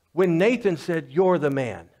when Nathan said, "You're the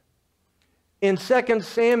man." In 2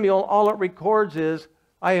 Samuel, all it records is,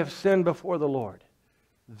 "I have sinned before the Lord."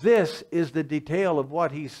 This is the detail of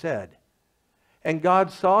what he said. And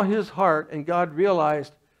God saw his heart, and God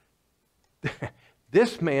realized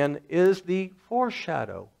this man is the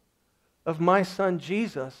foreshadow of my son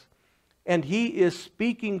Jesus, and he is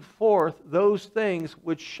speaking forth those things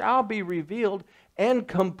which shall be revealed and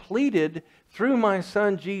completed through my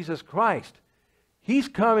son Jesus Christ. He's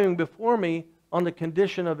coming before me on the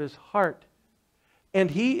condition of his heart,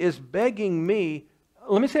 and he is begging me.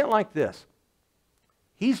 Let me say it like this.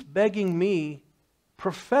 He's begging me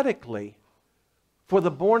prophetically for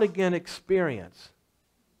the born-again experience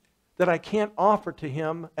that I can't offer to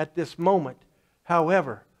him at this moment.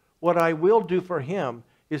 However, what I will do for him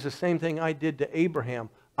is the same thing I did to Abraham.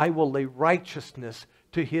 I will lay righteousness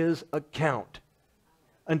to his account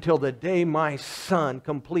until the day my son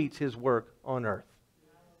completes his work on earth.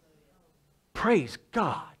 Praise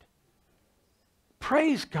God.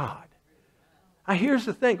 Praise God. Now here's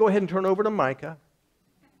the thing. Go ahead and turn over to Micah.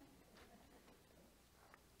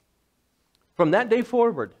 From that day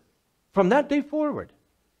forward,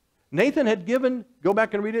 Nathan had given, go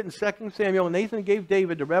back and read it in 2 Samuel, Nathan gave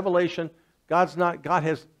David the revelation, God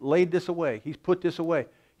has laid this away. He's put this away.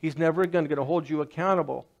 He's never going to hold you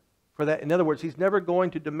accountable for that. In other words, he's never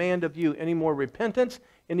going to demand of you any more repentance,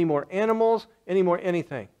 any more animals, any more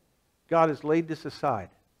anything. God has laid this aside.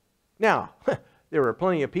 Now, there were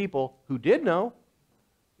plenty of people who did know.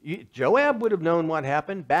 Joab would have known what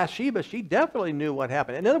happened. Bathsheba, she definitely knew what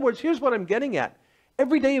happened. In other words, here's what I'm getting at.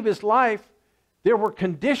 Every day of his life, there were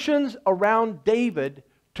conditions around David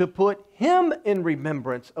to put him in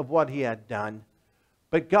remembrance of what he had done,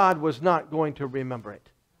 but God was not going to remember it.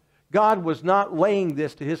 God was not laying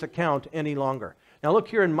this to his account any longer. Now look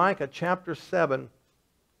here in Micah chapter 7,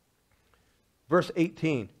 verse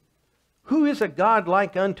 18. Who is a God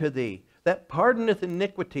like unto thee, that pardoneth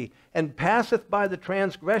iniquity, and passeth by the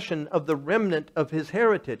transgression of the remnant of his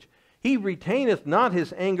heritage? He retaineth not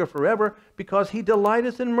his anger forever, because he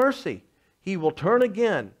delighteth in mercy. He will turn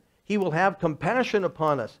again. He will have compassion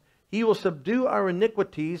upon us. He will subdue our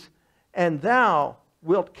iniquities, and thou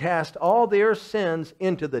wilt cast all their sins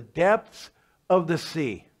into the depths of the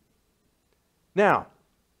sea. Now,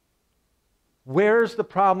 where's the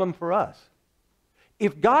problem for us?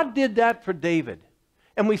 If God did that for David,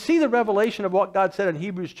 and we see the revelation of what God said in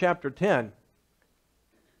Hebrews chapter 10,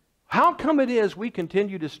 how come it is we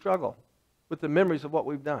continue to struggle with the memories of what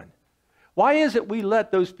we've done? Why is it we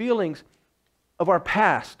let those feelings of our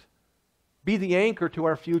past be the anchor to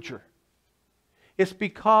our future? It's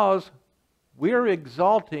because we're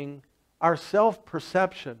exalting our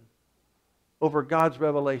self-perception over God's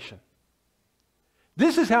revelation.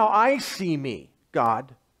 This is how I see me,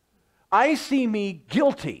 God. I see me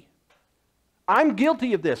guilty. I'm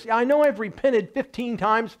guilty of this. I know I've repented 15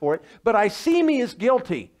 times for it, but I see me as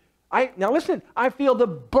guilty. Now listen, I feel the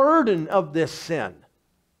burden of this sin.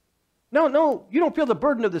 No, you don't feel the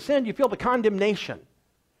burden of the sin, you feel the condemnation.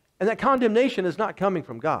 And that condemnation is not coming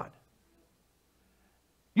from God.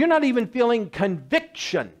 You're not even feeling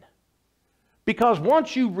conviction, because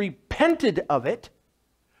once you repented of it,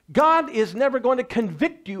 God is never going to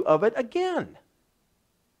convict you of it again.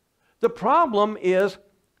 The problem is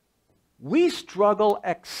we struggle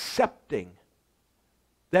accepting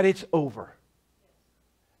that it's over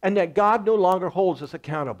and that God no longer holds us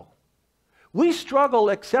accountable. We struggle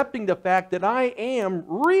accepting the fact that I am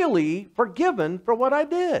really forgiven for what I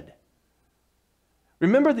did.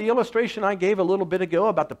 Remember the illustration I gave a little bit ago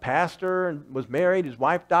about the pastor and was married, his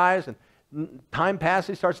wife dies, and time passes,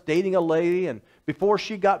 he starts dating a lady, and before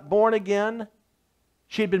she got born again,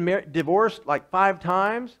 she had been divorced like 5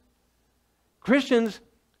 times. Christians,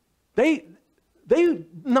 they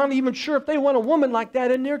not even sure if they want a woman like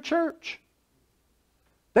that in their church.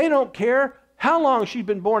 They don't care how long she's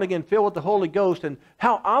been born again, filled with the Holy Ghost, and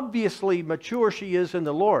how obviously mature she is in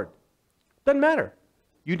the Lord. Doesn't matter.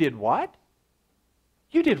 You did what?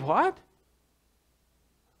 You did what?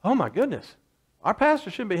 Oh my goodness. Our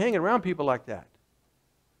pastor shouldn't be hanging around people like that.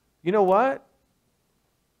 You know what?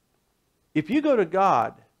 If you go to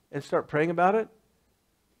God and start praying about it,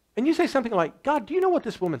 and you say something like, God, do you know what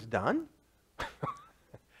this woman's done?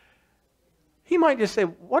 He might just say,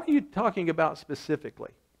 what are you talking about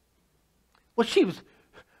specifically? Well,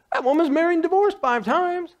 that woman's married and divorced 5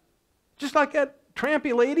 times. Just like that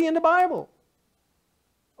trampy lady in the Bible.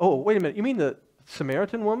 Oh, wait a minute. You mean the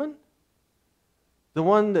Samaritan woman? The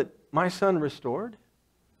one that my son restored?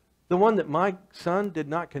 The one that my son did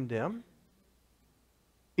not condemn?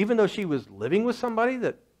 Even though she was living with somebody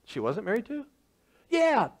that she wasn't married to?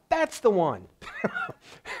 Yeah, that's the one.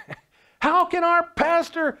 How can our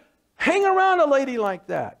pastor hang around a lady like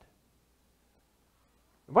that?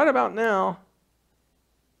 Right about now,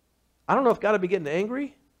 I don't know if God will be getting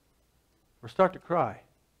angry or start to cry.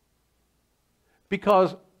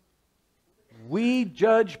 Because we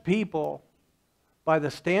judge people by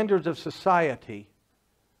the standards of society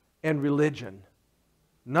and religion,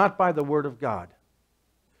 not by the Word of God.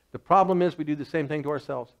 The problem is we do the same thing to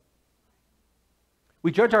ourselves.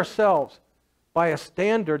 We judge ourselves by a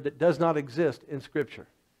standard that does not exist in Scripture.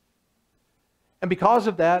 And because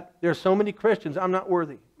of that, there are so many Christians, I'm not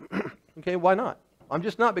worthy. Okay, why not? I'm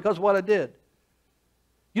just not because of what I did.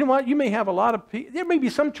 You know what? You may have a lot of people, there may be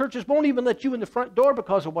some churches won't even let you in the front door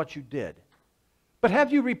because of what you did. But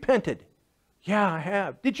have you repented? Yeah, I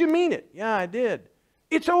have. Did you mean it? Yeah, I did.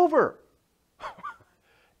 It's over.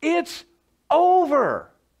 It's over.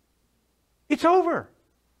 It's over.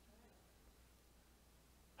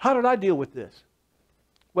 How did I deal with this?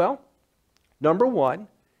 Well, number one,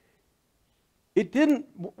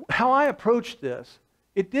 how I approached this,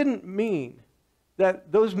 it didn't mean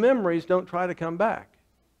that those memories don't try to come back.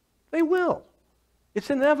 They will. It's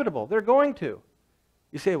inevitable. They're going to.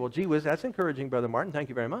 You say, well, gee whiz, that's encouraging, Brother Martin. Thank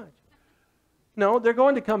you very much. No, they're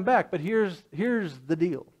going to come back, but here's the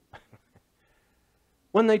deal.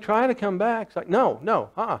 When they try to come back, it's like, no.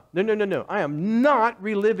 I am not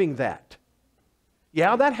reliving that.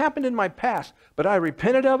 Yeah, that happened in my past, but I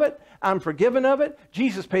repented of it. I'm forgiven of it.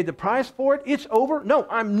 Jesus paid the price for it. It's over. No,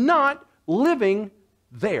 I'm not living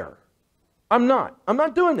there. I'm not. I'm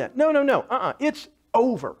not doing that. No. It's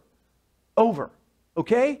over. Over.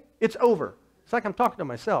 Okay? It's over. It's like I'm talking to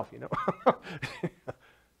myself, you know.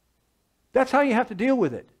 That's how you have to deal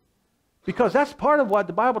with it. Because that's part of what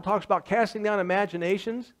the Bible talks about, casting down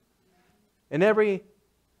imaginations and every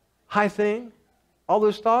high thing, all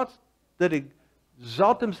those thoughts that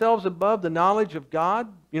exalt themselves above the knowledge of God,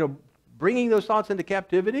 you know, bringing those thoughts into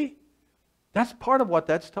captivity. That's part of what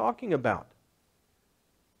that's talking about.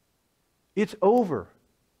 It's over.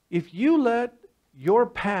 If you let your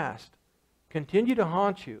past continue to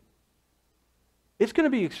haunt you, it's going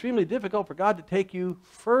to be extremely difficult for God to take you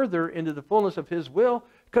further into the fullness of His will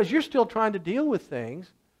because you're still trying to deal with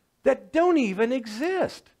things that don't even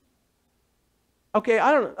exist. Okay,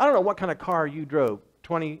 I don't know what kind of car you drove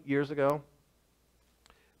 20 years ago,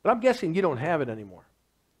 but I'm guessing you don't have it anymore.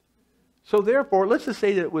 So therefore, let's just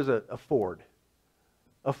say that it was a Ford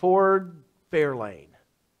Fairlane.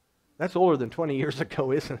 That's older than 20 years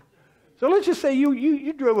ago, isn't it? So let's just say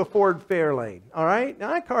you drove a Ford Fairlane, all right?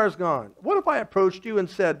 Now that car's gone. What if I approached you and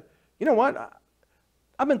said, you know what?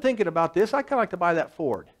 I've been thinking about this. I kind of like to buy that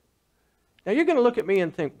Ford. Now you're going to look at me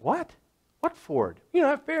and think, what? What Ford? You know,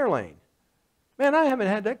 that Fairlane. Man, I haven't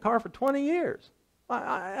had that car for 20 years.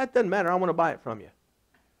 That doesn't matter. I want to buy it from you.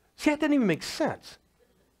 See, that doesn't even make sense.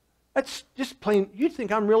 That's just plain, you'd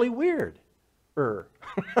think I'm really weird.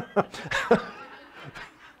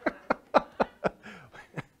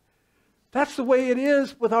 That's the way it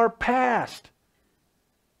is with our past.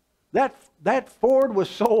 That Ford was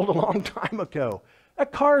sold a long time ago.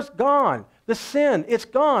 That car's gone. The sin, it's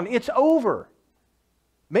gone. It's over.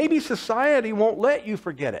 Maybe society won't let you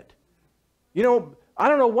forget it. You know, I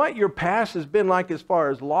don't know what your past has been like as far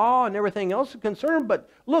as law and everything else is concerned, but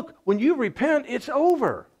look, when you repent, it's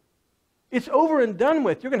over. It's over and done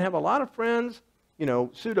with. You're going to have a lot of friends, you know,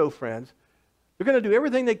 pseudo-friends. They're going to do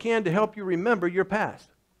everything they can to help you remember your past.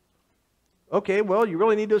 Okay, well, you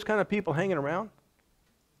really need those kind of people hanging around.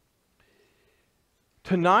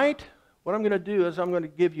 Tonight, what I'm going to do is I'm going to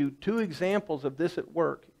give you 2 examples of this at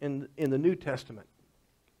work in the New Testament.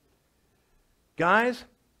 Guys,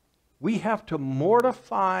 we have to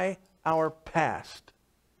mortify our past.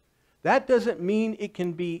 That doesn't mean it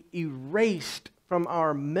can be erased from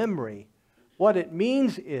our memory. What it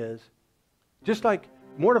means is, just like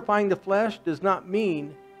mortifying the flesh does not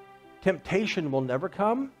mean temptation will never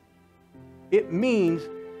come. It means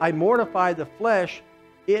I mortify the flesh,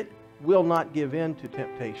 it will not give in to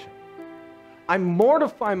temptation. I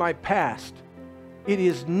mortify my past. It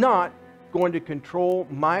is not going to control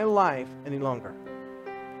my life any longer.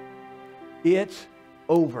 It's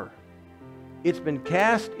over. It's been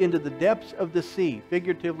cast into the depths of the sea,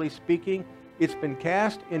 figuratively speaking. It's been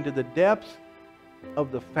cast into the depths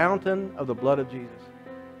of the fountain of the blood of Jesus.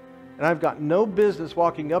 And I've got no business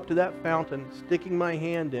walking up to that fountain, sticking my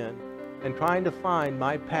hand in, and trying to find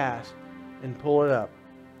my past and pull it up.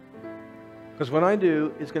 Because when I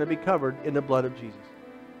do, it's going to be covered in the blood of Jesus.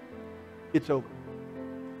 It's over.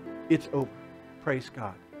 It's over. Praise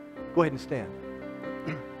God. Go ahead and stand.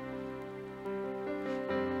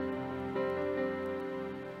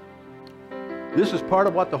 This is part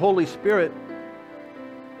of what the Holy Spirit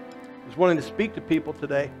is wanting to speak to people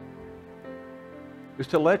today, is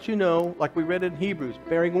to let you know, like we read in Hebrews,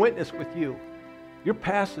 bearing witness with you, your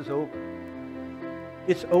past is over.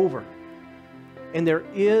 It's over. And there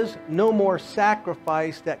is no more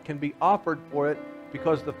sacrifice that can be offered for it,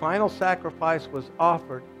 because the final sacrifice was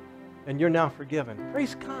offered and you're now forgiven.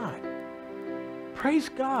 Praise God. Praise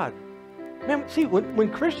God. Man, see, when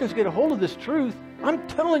Christians get a hold of this truth, I'm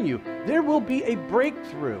telling you, there will be a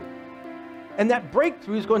breakthrough. And that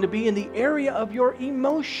breakthrough is going to be in the area of your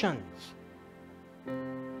emotions.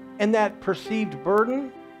 And that perceived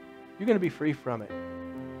burden, you're going to be free from it.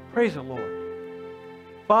 Praise the Lord.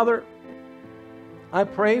 Father, I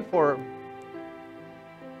pray for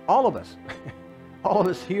all of us, all of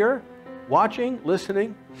us here, watching,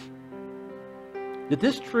 listening, that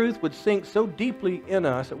this truth would sink so deeply in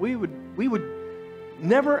us that we would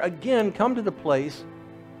never again come to the place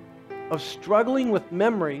of struggling with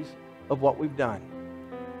memories of what we've done.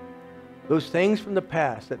 Those things from the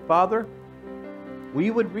past, that, Father,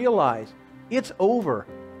 we would realize it's over.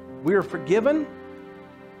 We are forgiven.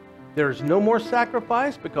 There's no more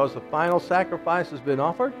sacrifice because the final sacrifice has been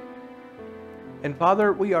offered. And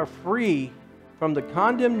Father, we are free from the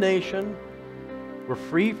condemnation. We're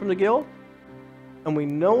free from the guilt. And we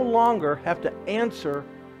no longer have to answer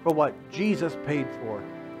for what Jesus paid for.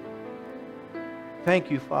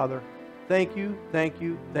 Thank you, Father. Thank you, thank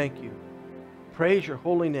you, thank you. Praise your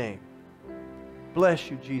holy name. Bless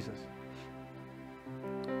you, Jesus.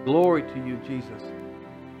 Glory to you, Jesus.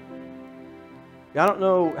 I don't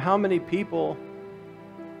know how many people,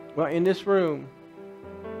 well, in this room,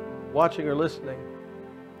 watching or listening,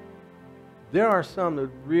 there are some that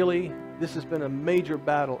really, this has been a major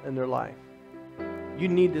battle in their life. You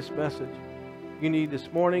need this message. You need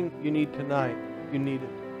this morning. You need tonight. You need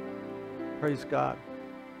it. Praise God.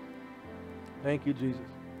 Thank you, Jesus.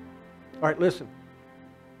 All right, listen.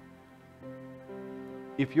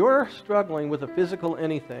 If you're struggling with a physical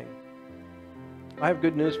anything, I have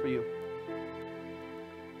good news for you.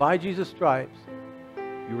 By Jesus' stripes,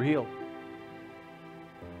 you were healed.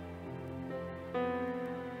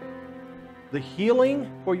 The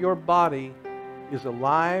healing for your body is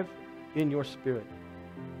alive in your spirit.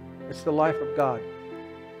 It's the life of God.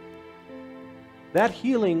 That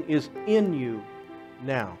healing is in you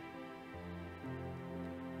now.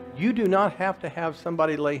 You do not have to have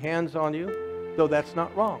somebody lay hands on you, though that's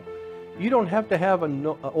not wrong. You don't have to have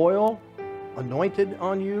oil anointed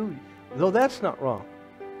on you, though that's not wrong.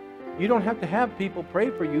 You don't have to have people pray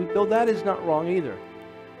for you, though that is not wrong either.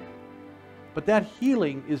 But that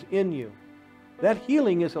healing is in you. That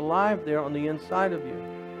healing is alive there on the inside of you.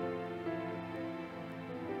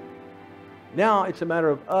 Now it's a matter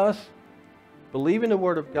of us believing the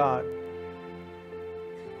Word of God,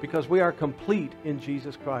 because we are complete in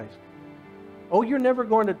Jesus Christ. Oh, you're never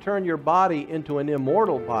going to turn your body into an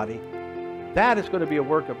immortal body. That is going to be a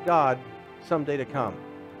work of God someday to come.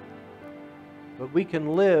 But we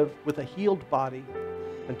can live with a healed body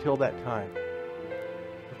until that time.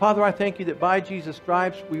 Father, I thank you that by Jesus'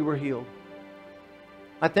 stripes we were healed.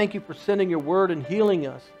 I thank you for sending your word and healing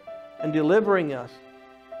us and delivering us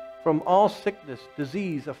from all sickness,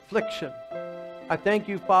 disease, affliction. I thank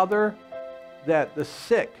you, Father, that the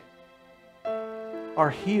sick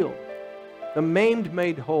are healed, the maimed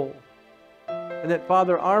made whole, and that,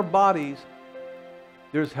 Father, our bodies,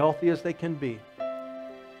 they're as healthy as they can be.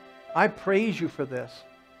 I praise you for this,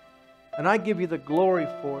 and I give you the glory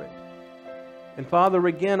for it. And Father,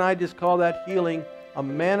 again, I just call that healing a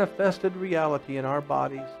manifested reality in our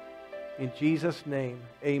bodies. In Jesus' name,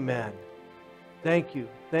 amen. Thank you,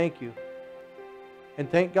 thank you. And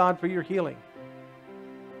thank God for your healing.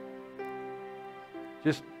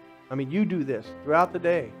 You do this throughout the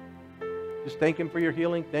day. Just thank Him for your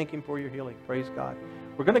healing, thank Him for your healing. Praise God.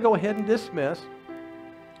 We're going to go ahead and dismiss.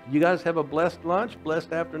 You guys have a blessed lunch,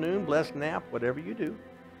 blessed afternoon, blessed nap, whatever you do.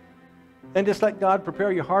 And just let God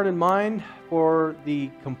prepare your heart and mind for the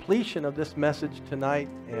completion of this message tonight,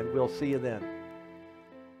 and we'll see you then.